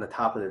on the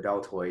top of the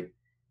deltoid,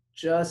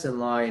 just in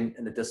line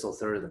in the distal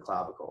third of the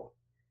clavicle.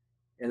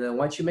 And then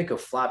once you make a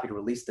flap, you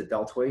release the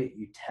deltoid,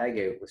 you tag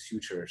it with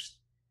sutures.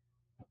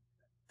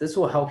 This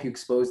will help you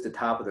expose the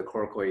top of the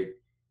coracoid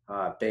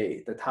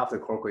the top of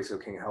the coracoid, so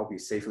it can help you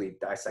safely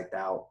dissect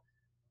out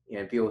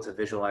and be able to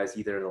visualize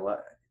either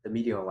the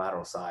medial and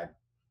lateral side.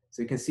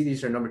 So you can see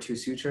these are number 2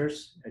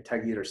 sutures. I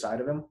tag either side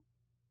of them.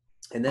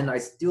 And then I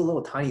do a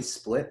little tiny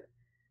split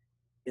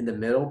in the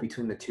middle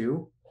between the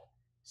 2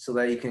 so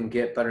that you can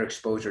get better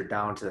exposure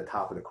down to the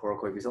top of the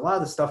coracoid, because a lot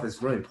of the stuff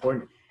is really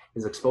important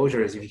is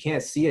exposure. Is if you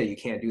can't see it, you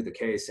can't do the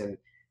case. And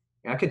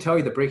I can tell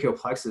you the brachial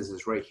plexus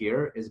is right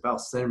here, is about a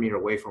centimeter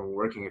away from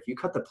working. If you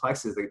cut the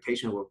plexus, the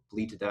patient will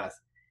bleed to death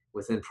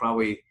within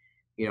probably,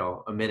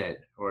 a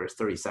minute or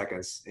 30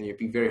 seconds. And it'd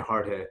be very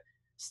hard to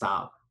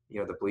stop,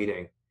 the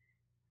bleeding.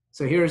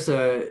 So here's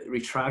a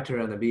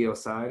retractor on the medial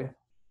side.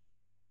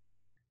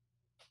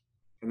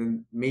 And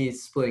then me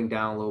splitting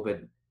down a little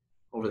bit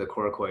over the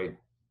coracoid.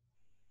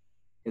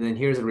 And then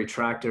here's a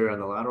retractor on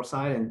the lateral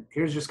side, and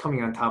here's just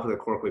coming on top of the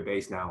coracoid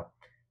base now.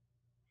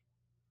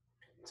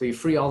 So you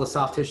free all the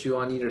soft tissue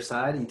on either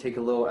side. You take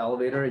a little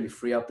elevator, you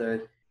free up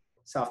the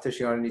soft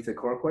tissue underneath the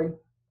coracoid.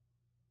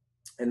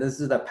 And this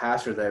is the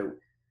passer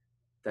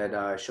that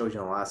I showed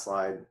you on the last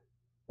slide.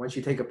 Once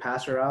you take a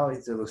passer out,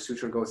 the little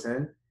suture goes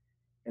in.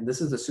 And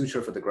this is the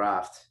suture for the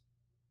graft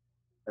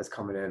that's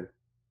coming in.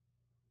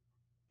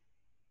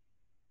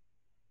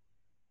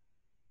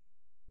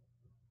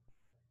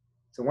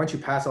 So once you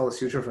pass all the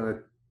suture from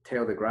the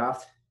tail of the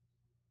graft,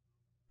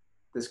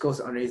 this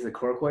goes underneath the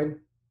coracoid,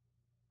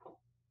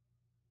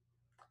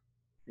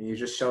 and you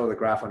just shuttle the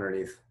graft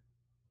underneath.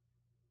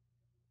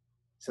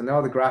 So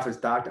now the graft is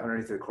docked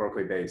underneath the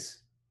coracoid base.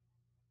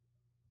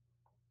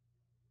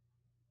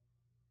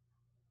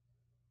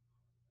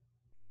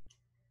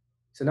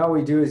 So now what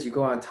you do is you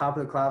go on top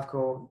of the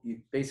clavicle,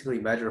 you basically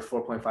measure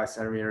 4.5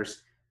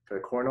 centimeters for the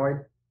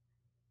coronoid,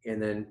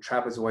 and then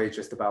trapezoid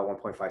just about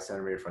 1.5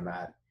 centimeter from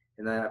that.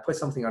 And then I put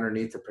something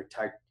underneath to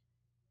protect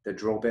the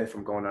drill bit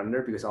from going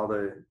under, because all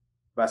the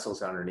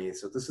vessels are underneath.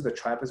 So this is the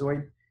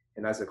trapezoid,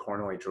 and that's the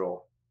coronoid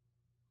drill.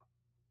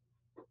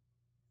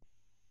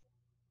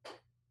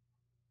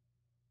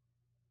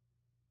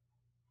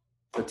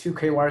 So 2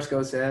 K-wires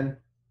goes in,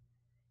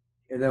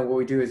 and then what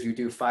we do is you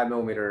do 5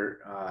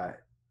 millimeter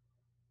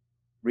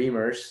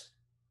reamers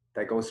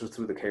that goes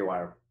through the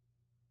K-wire.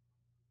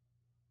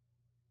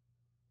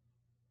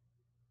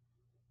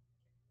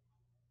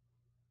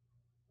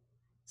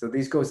 So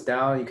these goes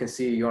down. You can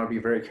see you want to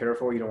be very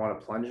careful. You don't want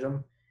to plunge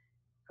them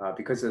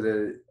because of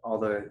all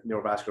the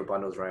neurovascular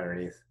bundles right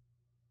underneath.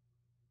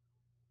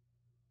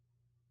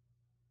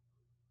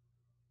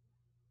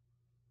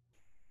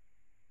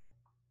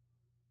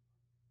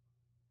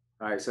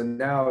 All right, so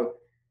now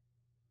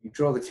you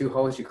drill the 2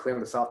 holes, you clean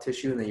the soft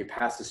tissue, and then you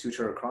pass the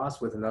suture across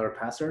with another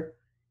passer.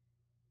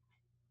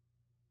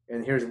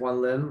 And here's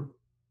one limb.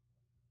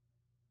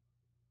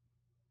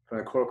 From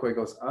the coracoid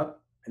goes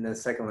up, and then the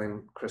second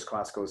limb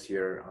crisscross goes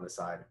here on the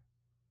side.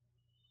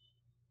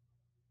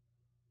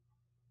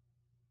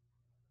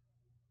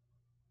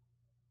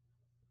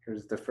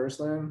 Here's the first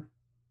limb.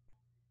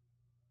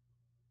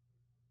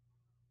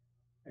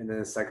 And then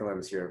the second limb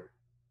is here.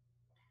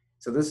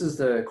 So this is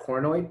the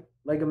coronoid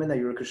ligament that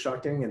you're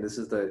reconstructing, and this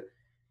is the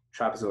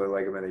trapezoid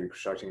ligament that you're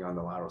constructing on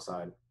the lateral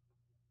side.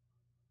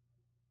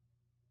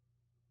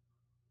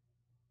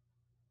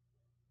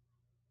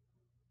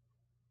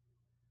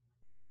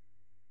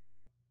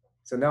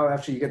 So now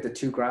after you get the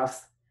 2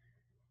 grafts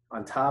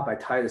on top, I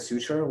tie the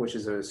suture, which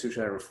is a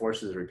suture that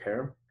reinforces the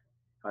repair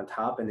on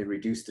top, and they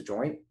reduce the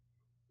joint.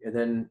 And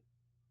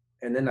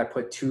then I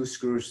put 2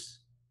 screws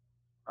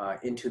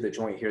into the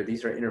joint here.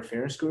 These are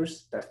interference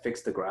screws that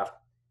fix the graft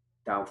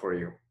down for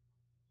you.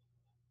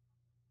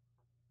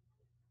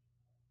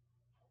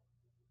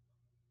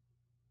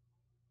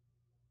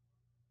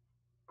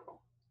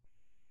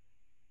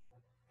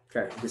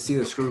 Okay, you can see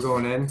the screw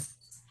going in.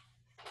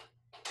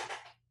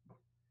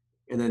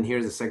 And then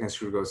here's the second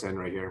screw goes in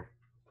right here.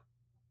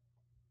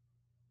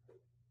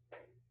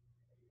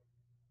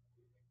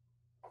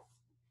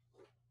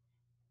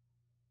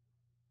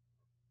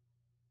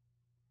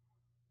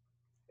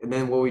 And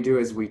then what we do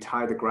is we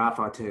tie the graft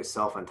onto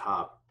itself on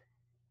top.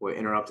 We'll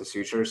interrupt the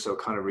suture so it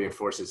kind of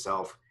reinforces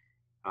itself.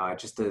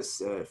 Just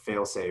this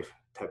fail-safe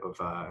type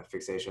of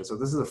fixation. So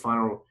this is the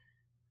final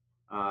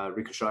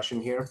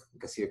reconstruction here. You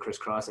can see a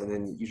crisscross, and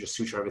then you just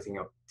suture everything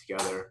up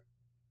together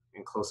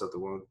and close up the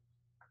wound.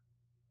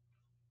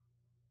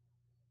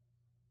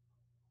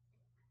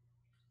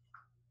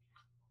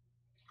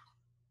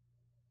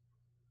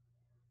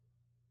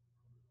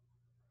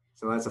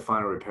 So that's the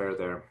final repair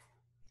there.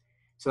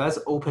 So that's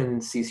open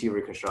CC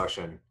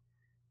reconstruction.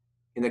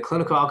 And the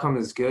clinical outcome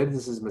is good.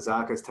 This is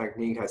Mazaka's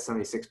technique, has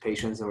 76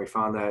 patients, and we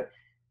found that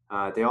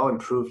they all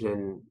improved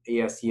in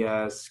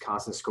ASDS,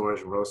 constant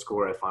scores, and row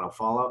score at final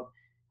follow-up,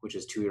 which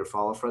is 2-year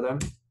follow-up for them.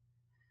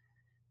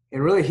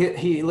 And really,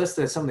 he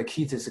listed some of the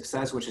key to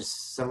success, which is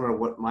similar to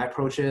what my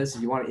approach is.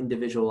 You want to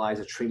individualize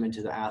a treatment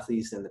to the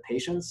athletes and the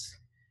patients.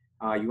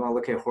 You want to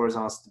look at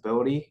horizontal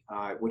stability,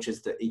 which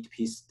is the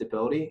 8-piece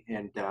stability.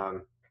 And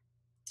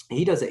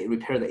he does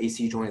repair the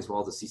AC joint as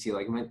well as the CC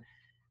ligament.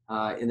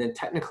 And then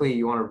technically,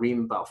 you want to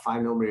ream about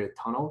 5 millimeter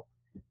tunnel,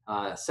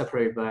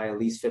 separated by at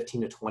least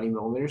 15 to 20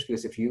 millimeters,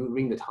 because if you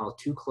ream the tunnel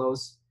too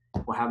close,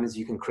 what happens is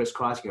you can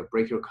crisscross, you can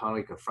break your tunnel,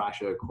 you can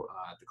fracture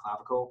the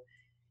clavicle.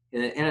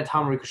 And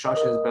anatomic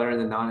reconstruction is better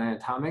than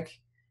non-anatomic.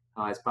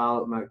 It's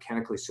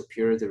biomechanically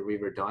superior to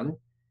Reaver done.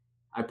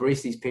 I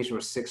brace these patients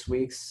for 6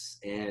 weeks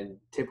and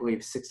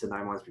typically 6 to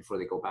 9 months before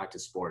they go back to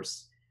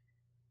sports.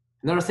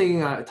 Another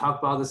thing I talk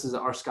about, this is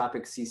an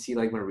arthroscopic CC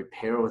ligament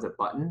repair with a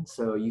button.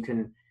 So you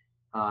can,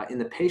 in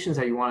the patients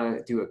that you want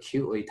to do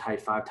acutely,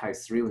 type 5, type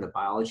 3, when the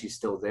biology is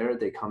still there,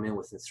 they come in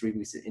within 3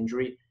 weeks of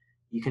injury.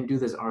 You can do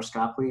this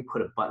arthroscopically,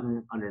 put a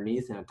button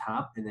underneath and on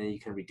top, and then you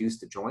can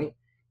reduce the joint.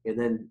 And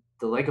then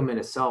the ligament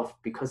itself,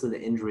 because of the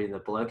injury in the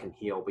blood, can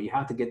heal. But you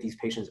have to get these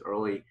patients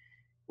early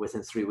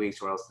within 3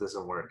 weeks or else it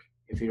doesn't work.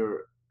 If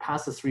you're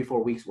past the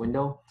 3-4 weeks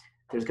window,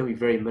 there's going to be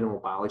very minimal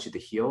biology to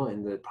heal.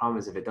 And the problem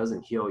is if it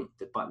doesn't heal,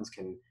 the buttons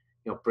can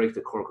break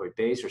the coracoid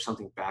base or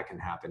something bad can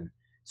happen.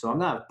 So I'm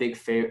not a big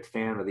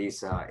fan of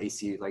these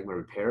AC ligament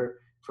repair.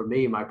 For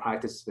me, my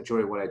practice,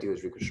 majority of what I do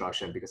is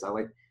reconstruction because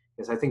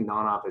I think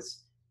non-op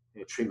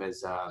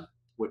treatments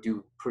would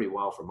do pretty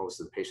well for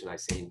most of the patients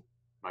I've seen in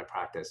my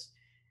practice.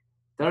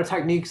 The other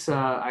techniques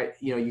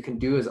you can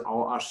do is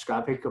all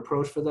arthroscopic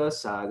approach for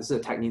this. This is a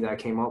technique that I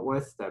came up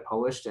with that I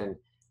published, and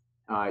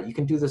you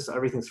can do this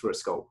everything through a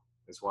scope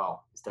as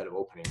well instead of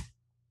opening.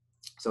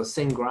 So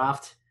same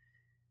graft,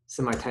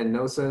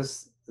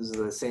 semitendinosus. This is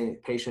the same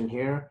patient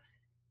here,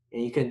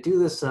 and you can do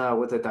this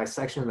with a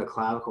dissection of the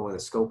clavicle and a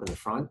scope in the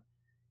front.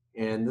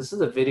 And this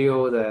is a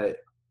video that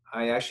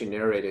I actually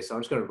narrated, so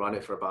I'm just going to run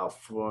it for about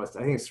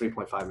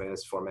 3.5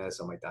 minutes, 4 minutes,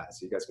 something like that,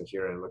 so you guys can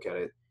hear it and look at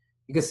it.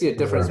 You can see a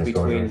difference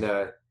between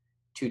the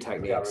two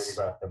techniques. Yeah,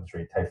 radiograph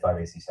demonstrate type 5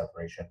 AC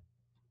separation.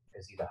 You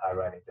can see the high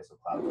riding distal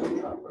clavicle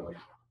trap really.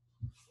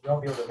 You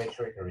want to be able to make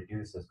sure you can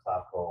reduce this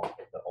clavicle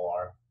in the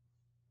OR.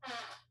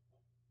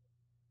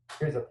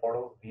 Here's a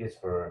portal. V is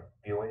for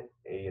viewing,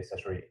 A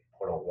accessory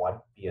portal 1,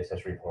 B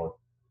accessory portal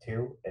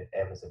 2, and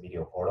M is the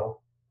medial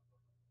portal.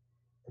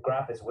 The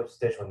graft is whip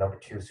stitched with number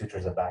 2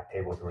 sutures and back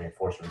table to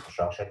reinforce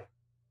reconstruction.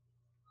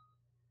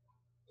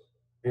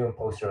 Viewing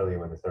posteriorly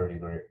with a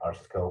 30-degree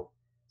arthroscope.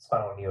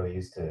 Spinal needle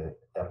used to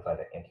identify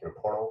the anterior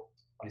portal.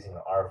 Using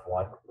the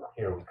RF1,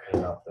 here we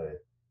clean out the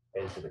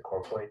base of the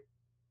coracoid.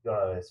 You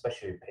want to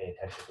especially pay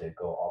attention to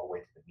go all the way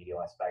to the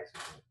medial aspect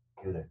so you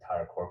can view the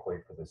entire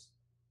coracoid for this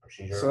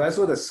procedure. So that's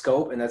with a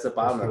scope, and that's the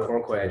bottom of the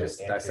coracoid. I just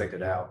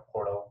dissected out.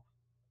 Portal.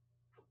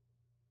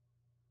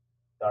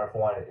 The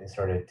RF1 is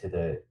inserted to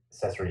the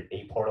accessory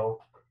A portal.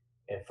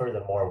 And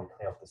furthermore, we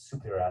clean up the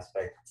superior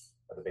aspect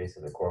at the base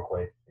of the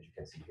coracoid, as you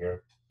can see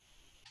here.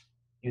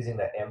 Using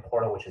the M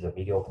portal, which is a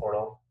medial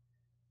portal,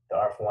 the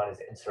RF1 is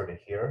inserted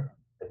here.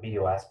 The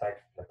medial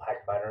aspect, the pike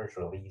minor, is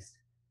released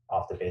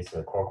off the base of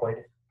the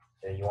coracoid.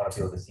 And you want to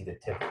be able to see the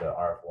tip of the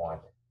RF1.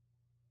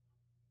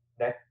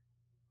 Next.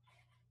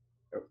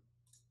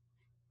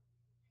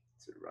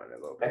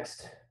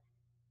 Next,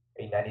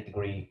 a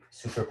 90-degree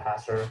suture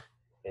passer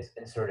is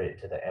inserted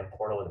into the M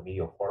portal, the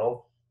medial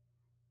portal.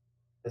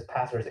 This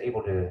passer is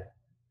able to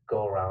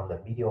go around the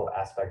medial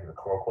aspect of the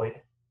coracoid.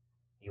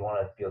 You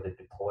want to be able to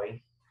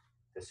deploy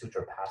the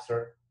suture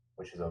passer,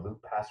 which is a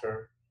loop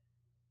passer.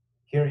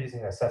 Here,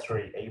 using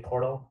accessory A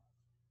portal,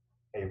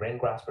 a ring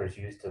grasper is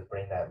used to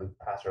bring that loop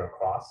passer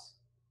across.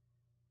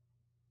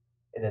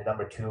 And the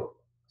number 2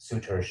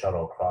 suture is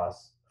shuttled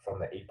across from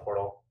the A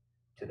portal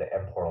to the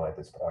M portal at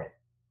this point.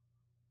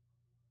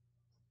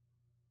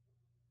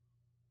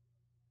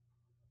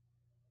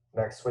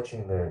 Next,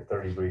 switching the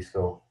 30-degree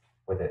scope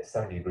with a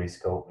 70-degree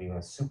scope,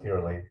 viewing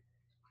superiorly.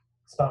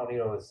 Spinal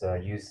needle is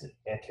used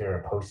anterior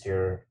and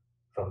posterior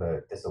from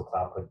the distal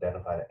clavicle to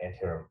identify the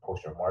anterior and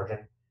posterior margin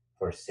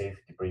for safe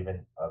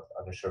debridement of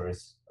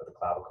undersurface of the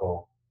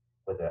clavicle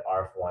with the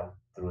RF1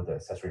 through the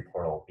accessory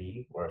portal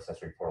B or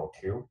accessory portal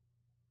 2.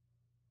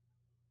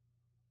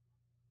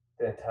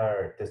 The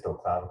entire distal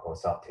clavicle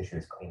soft tissue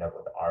is cleaned up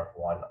with the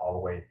RF1 all the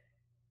way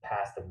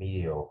past the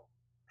medial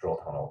drill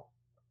tunnel.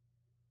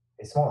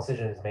 A small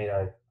incision is made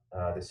on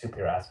the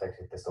superior aspect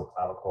of the distal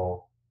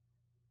clavicle.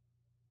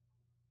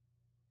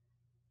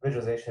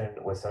 Visualization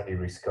with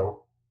 70-degree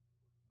scope.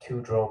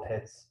 2 drill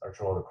pits are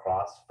drilled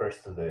across,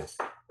 first through the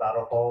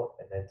lateral hole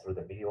and then through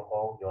the medial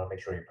hole. You want to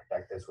make sure you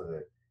protect this with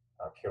a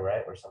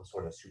curette or some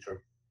sort of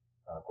suture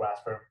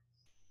grasper.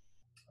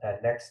 And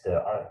next,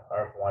 the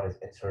RF1 is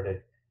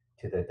inserted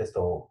to the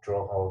distal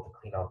drill hole to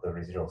clean out the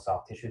residual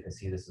soft tissue. You can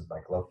see this is my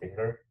glove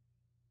finger.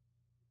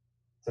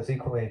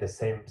 Subsequently, the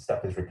same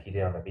step is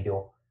repeated on the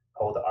medial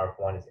hole. The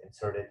RF1 is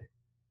inserted,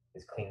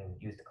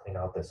 used to clean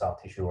out the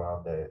soft tissue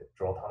around the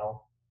drill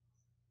tunnel.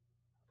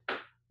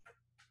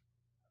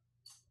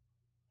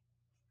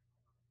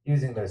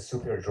 Using the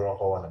superior drill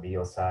hole on the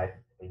medial side,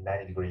 a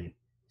 90-degree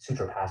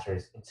suture passer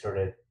is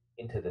inserted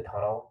into the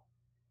tunnel.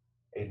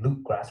 A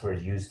loop grasper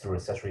is used through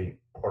accessory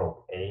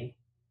portal A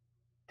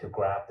to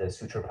grab the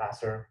suture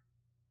passer,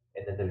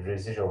 and then the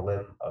residual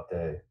limb of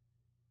the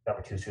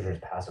number 2 sutures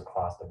pass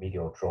across the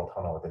medial drill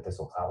tunnel with the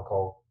distal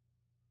clavicle.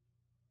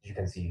 As you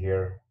can see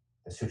here,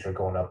 the suture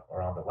going up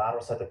around the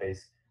lateral side of the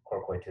base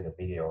coracoid to the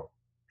medial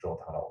drill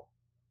tunnel.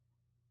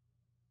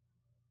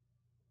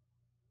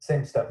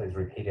 Same step is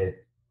repeated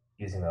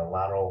using the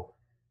lateral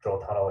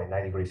drill tunnel. A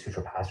 90-degree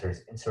suture passer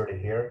is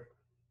inserted here.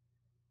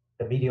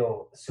 The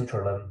medial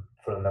suture limb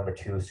for the number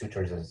 2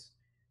 sutures is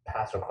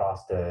passed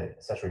across the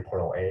accessory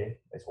portal A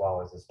as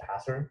well as this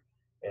passer.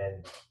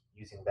 And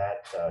using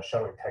that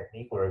shuttling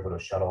technique, we're able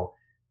to shuttle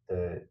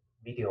the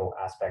medial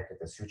aspect of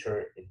the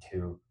suture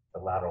into the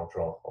lateral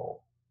drill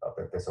hole of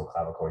the distal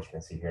clavicle, which you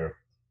can see here.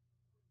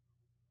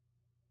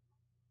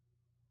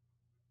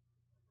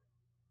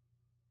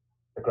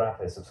 The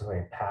graft is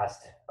subsequently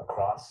passed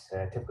across,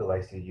 and I typically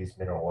like to use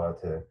mineral oil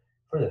to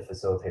further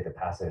facilitate the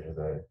passage of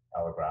the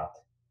allograft.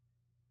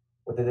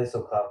 With the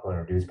distal clavicle in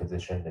a reduced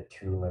position, the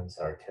 2 limbs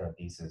are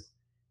tenodesis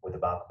with the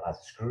bound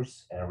composite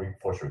screws and a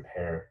reinforced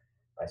repair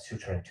by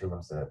suturing 2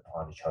 limbs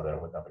upon each other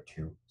with number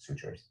 2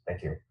 sutures.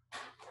 Thank you.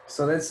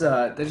 So that's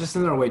just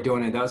another way of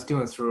doing it. That was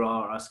doing through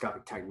all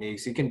arthroscopic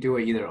techniques. You can do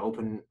it either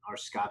open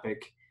arthroscopic.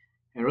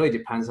 It really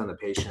depends on the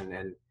patient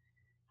and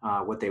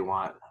what they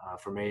want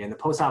for me. And the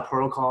post-op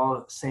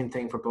protocol, same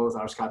thing for both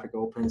arthroscopic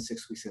open,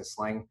 6 weeks in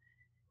sling.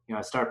 You know,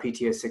 I start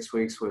PT at 6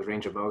 weeks with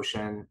range of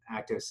motion,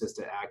 active,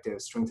 assisted,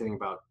 active, strengthening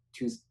about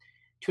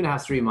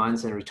 2.5, 3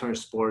 months, and return to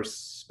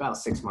sports about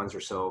 6 months or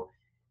so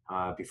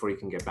before you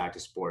can get back to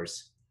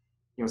sports.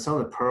 You know, some of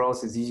the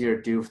pearls is easier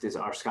to do if this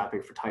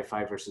arthroscopic for type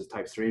 5 versus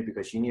type 3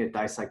 because you need to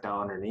dissect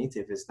out underneath.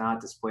 If it's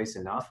not displaced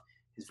enough,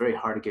 it's very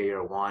hard to get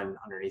your wand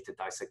underneath to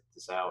dissect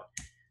this out.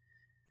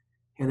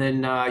 And then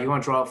you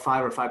want to draw out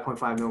 5 or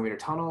 5.5 millimeter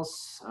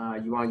tunnels.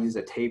 You want to use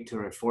a tape to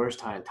reinforce,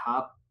 tie on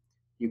top.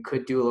 You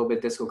could do a little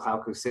bit distal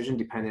clavicle excision,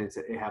 depending if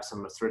they have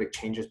some arthritic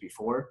changes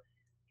before.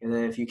 And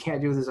then if you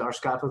can't do this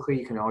arthroscopically,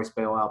 you can always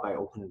bail out by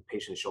opening the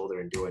patient's shoulder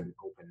and do it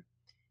open.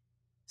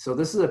 So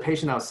this is a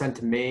patient that was sent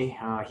to me.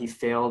 He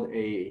failed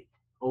a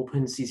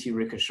open CC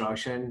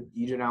reconstruction.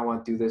 You do not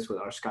want to do this with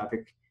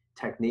arthroscopic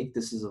technique.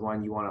 This is the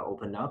one you want to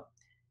open up.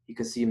 You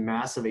can see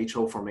massive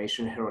HO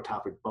formation,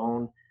 heterotopic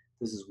bone.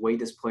 This is way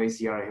displaced.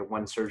 He already had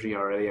 1 surgery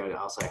already at an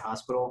outside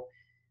hospital.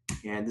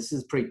 And this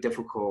is a pretty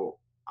difficult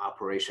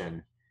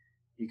operation.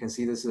 You can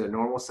see this is a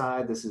normal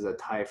side. This is a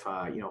type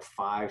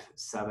 5,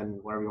 7,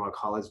 whatever you want to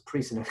call it. It's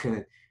pretty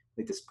significantly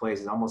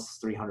displaced. It's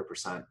almost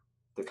 300%.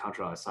 The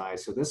contralateral side.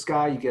 So this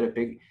guy, you get a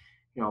big,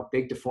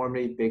 big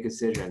deformity, big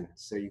incision.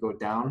 So you go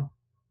down.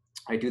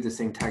 I do the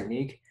same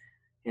technique,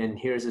 and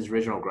here's his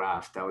original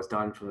graft that was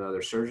done from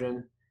another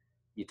surgeon.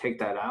 You take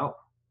that out,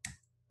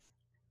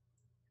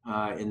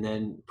 and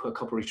then put a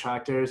couple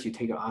retractors. You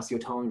take an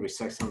osteotome,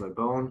 resect some of the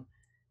bone,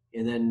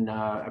 And then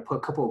I put a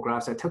couple of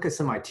grafts. I took his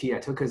MIT. I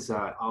took his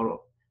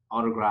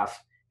autograft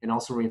and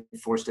also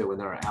reinforced it with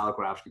our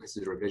allograft because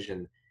of the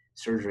revision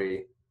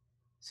surgery.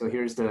 So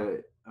here's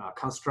the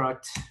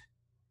construct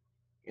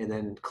and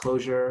then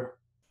closure.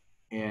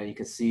 And you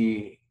can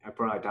see I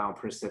brought it down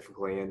pretty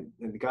significantly. And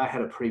the guy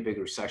had a pretty big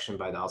resection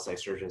by the outside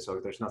surgeon. So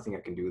there's nothing I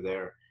can do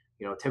there.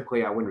 You know,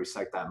 typically I wouldn't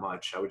resect that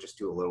much. I would just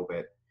do a little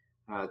bit.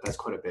 That's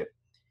quite a bit.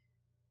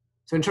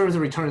 So in terms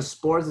of return to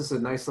sports, this is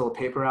a nice little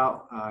paper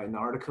out in the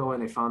article,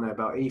 and they found that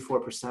about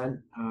 84%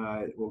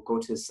 will go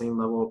to the same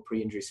level of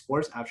pre-injury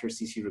sports after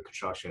CC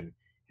reconstruction.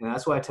 And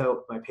that's why I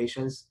tell my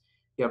patients,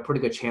 you have a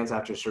pretty good chance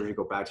after surgery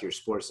go back to your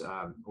sports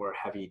or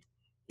heavy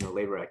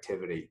labor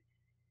activity.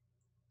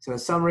 So in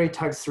summary,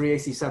 type 3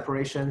 AC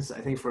separations, I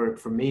think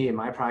for me in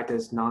my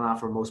practice, non-op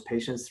for most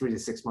patients, 3 to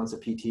 6 months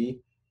of PT,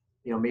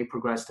 may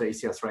progress to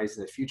AC arthritis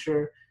in the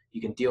future.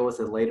 You can deal with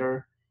it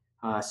later.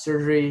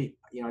 Surgery,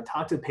 I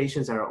talk to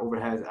patients that are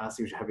overhead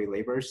athletes or heavy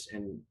labors,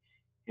 and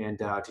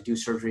to do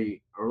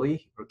surgery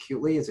early or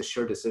acutely is a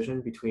shared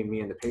decision between me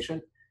and the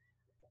patient.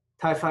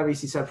 Type 5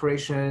 AC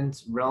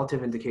separations,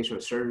 relative indication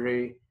of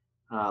surgery.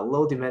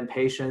 Low demand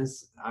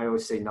patients, I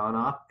always say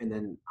non-op, and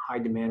then high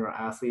demand or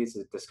athletes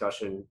is a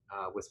discussion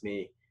with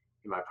me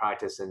in my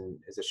practice, and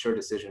is a shared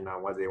decision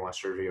on whether they want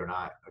surgery or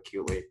not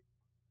acutely.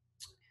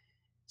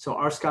 So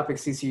arthroscopic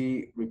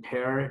CC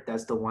repair,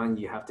 that's the one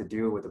you have to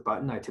do with a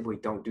button. I typically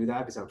don't do that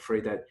because I'm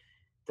afraid that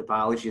the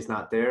biology is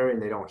not there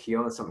and they don't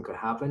heal and something could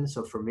happen.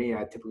 So for me,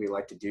 I typically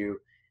like to do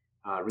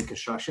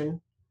reconstruction.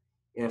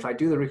 And if I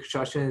do the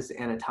reconstruction as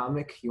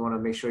anatomic, you want to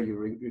make sure you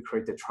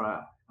recreate the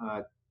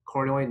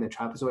cornoid and the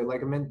trapezoid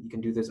ligament. You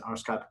can do this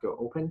arthroscopic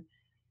open.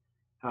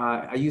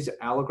 I use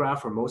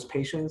allograft for most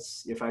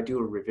patients. If I do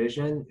a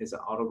revision, it's an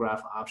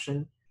autograft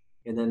option.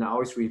 And then I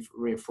always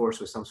reinforce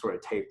with some sort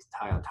of tape to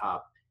tie on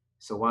top.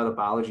 So while the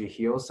biology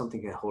heals,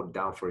 something can hold it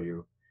down for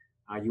you.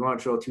 You want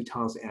to drill 2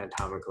 tunnels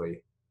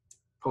anatomically.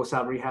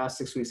 Post-op rehab,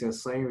 6 weeks in a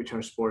sling,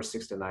 return sports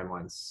 6 to 9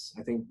 months.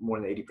 I think more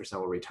than 80%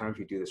 will return if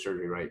you do the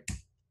surgery right.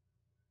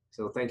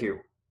 So thank you.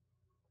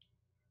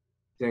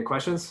 Any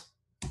questions?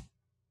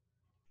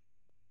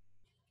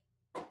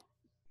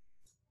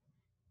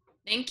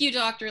 Thank you,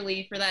 Dr.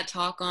 Lee, for that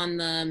talk on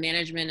the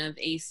management of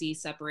AC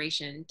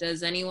separation.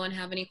 Does anyone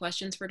have any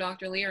questions for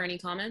Dr. Lee or any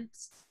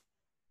comments?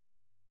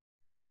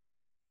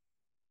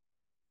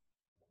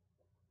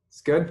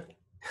 It's good.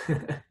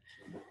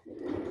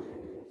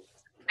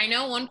 I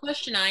know one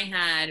question I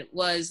had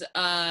was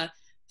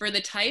for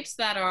the types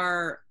that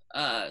are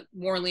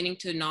more leaning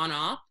to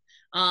non-op,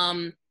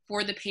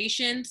 for the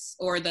patients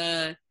or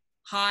the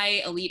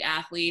high elite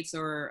athletes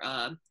or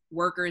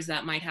workers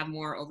that might have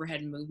more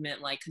overhead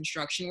movement, like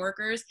construction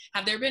workers,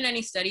 have there been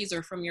any studies,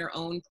 or from your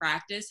own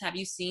practice, have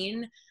you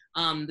seen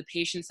the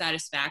patient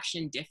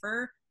satisfaction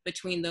differ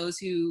between those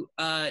who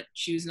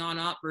choose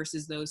non-op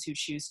versus those who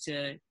choose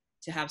to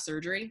have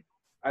surgery?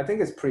 I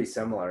think it's pretty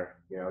similar,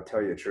 I'll tell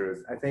you the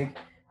truth. I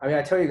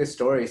tell you a good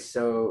story.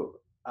 So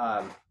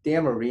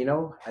Dan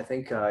Marino, I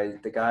think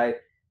the guy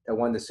that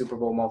won the Super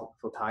Bowl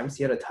multiple times,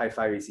 he had a type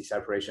 5 AC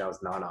separation that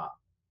was non-op.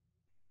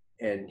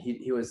 And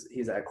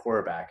he's a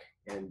quarterback,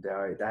 and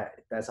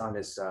that's on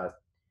his on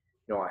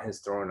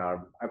his throwing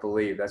arm, I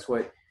believe. That's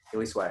at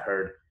least what I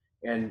heard.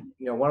 And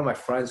one of my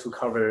friends who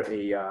covered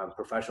a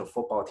professional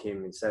football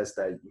team, and says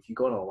that if you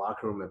go in a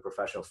locker room in a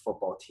professional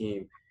football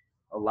team,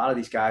 a lot of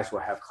these guys will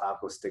have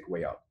clavicle stick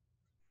way up.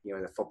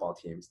 In the football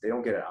teams, they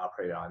don't get it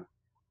operated on,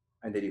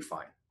 and they do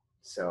fine.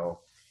 So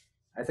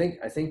I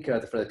think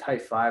for the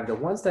type 5, the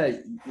ones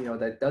that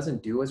that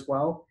doesn't do as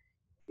well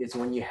is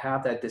when you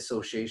have that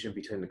dissociation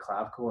between the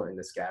clavicle and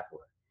the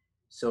scapula.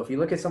 So if you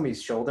look at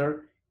somebody's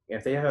shoulder,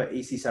 if they have an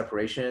AC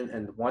separation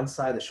and one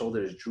side of the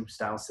shoulder droops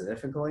down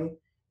significantly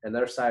and the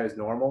other side is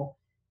normal,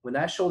 when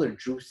that shoulder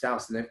droops down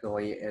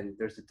significantly and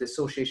there's a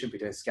dissociation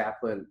between the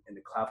scapula and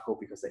the clavicle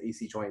because the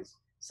AC joint's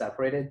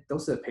separated,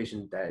 those are the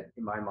patients that,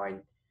 in my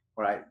mind,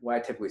 what I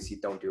typically see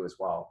don't do as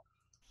well.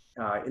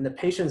 In the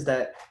patients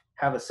that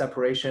have a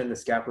separation, the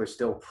scapula is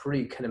still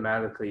pretty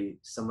kinematically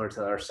similar to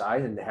the other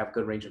side, and they have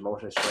good range of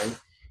motion and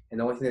strength. And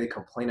the only thing they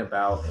complain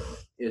about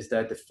is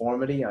that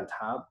deformity on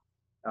top.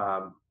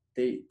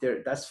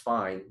 That's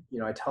fine.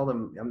 I tell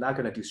them I'm not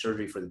going to do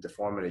surgery for the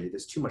deformity.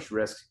 There's too much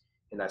risk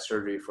in that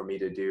surgery for me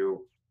to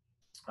do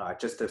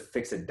just to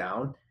fix it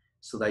down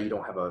so that you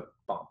don't have a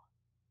bump.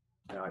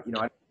 I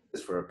do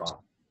this for a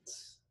bump.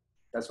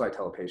 That's what I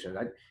tell a patient.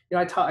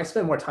 I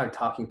spend more time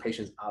talking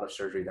patients out of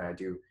surgery than I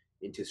do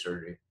into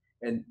surgery.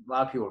 And a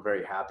lot of people are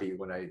very happy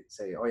when I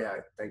say, "Oh yeah,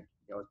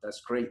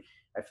 that's great.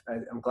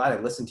 I'm glad I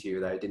listened to you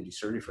that I didn't do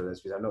surgery for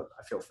this because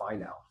I feel fine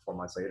now 4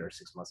 months later,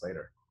 6 months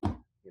later."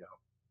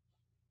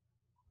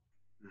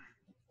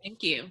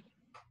 Thank you.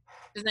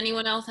 Does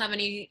anyone else have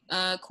any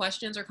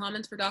questions or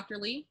comments for Dr.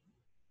 Lee?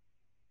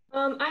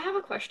 I have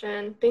a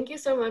question. Thank you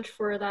so much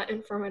for that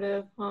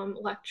informative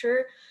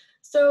lecture.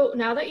 So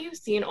now that you've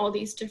seen all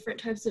these different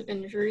types of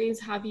injuries,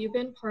 have you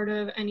been part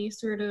of any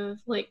sort of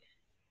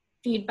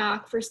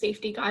feedback for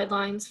safety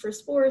guidelines for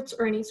sports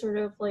or any sort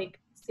of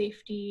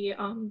safety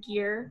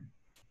gear?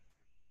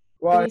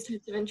 Well, these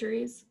types of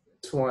injuries?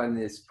 this one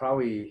is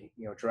probably,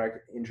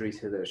 direct injury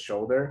to the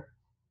shoulder.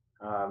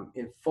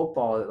 In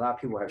football, a lot of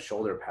people have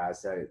shoulder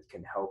pads that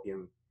can help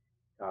you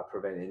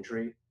prevent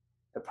injury.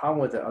 The problem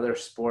with the other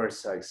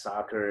sports like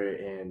soccer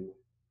and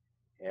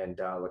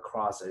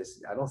lacrosse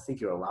is I don't think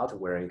you're allowed to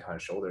wear any kind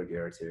of shoulder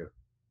gear to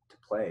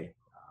play.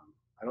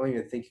 I don't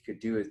even think you could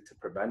do it to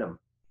prevent them.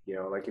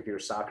 Like if you're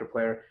a soccer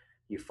player,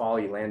 you fall,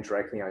 you land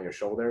directly on your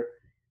shoulder,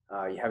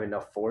 you have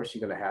enough force,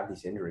 you're going to have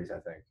these injuries, I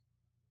think.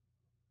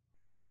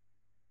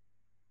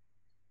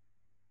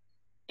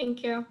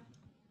 Thank you.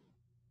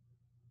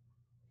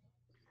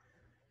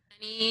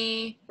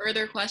 Any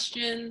further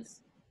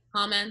questions,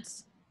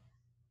 comments?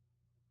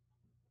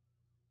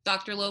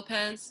 Dr.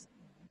 Lopez?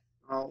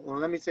 Well,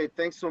 let me say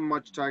thanks so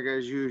much, Tiger,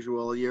 as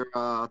usual. Your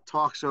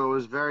talk show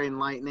is very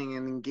enlightening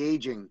and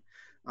engaging.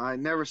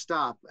 Never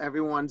stop.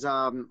 Everyone's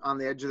on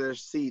the edge of their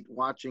seat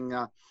watching,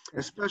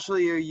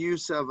 especially your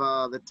use of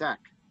the tech.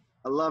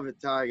 I love it,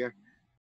 Tiger.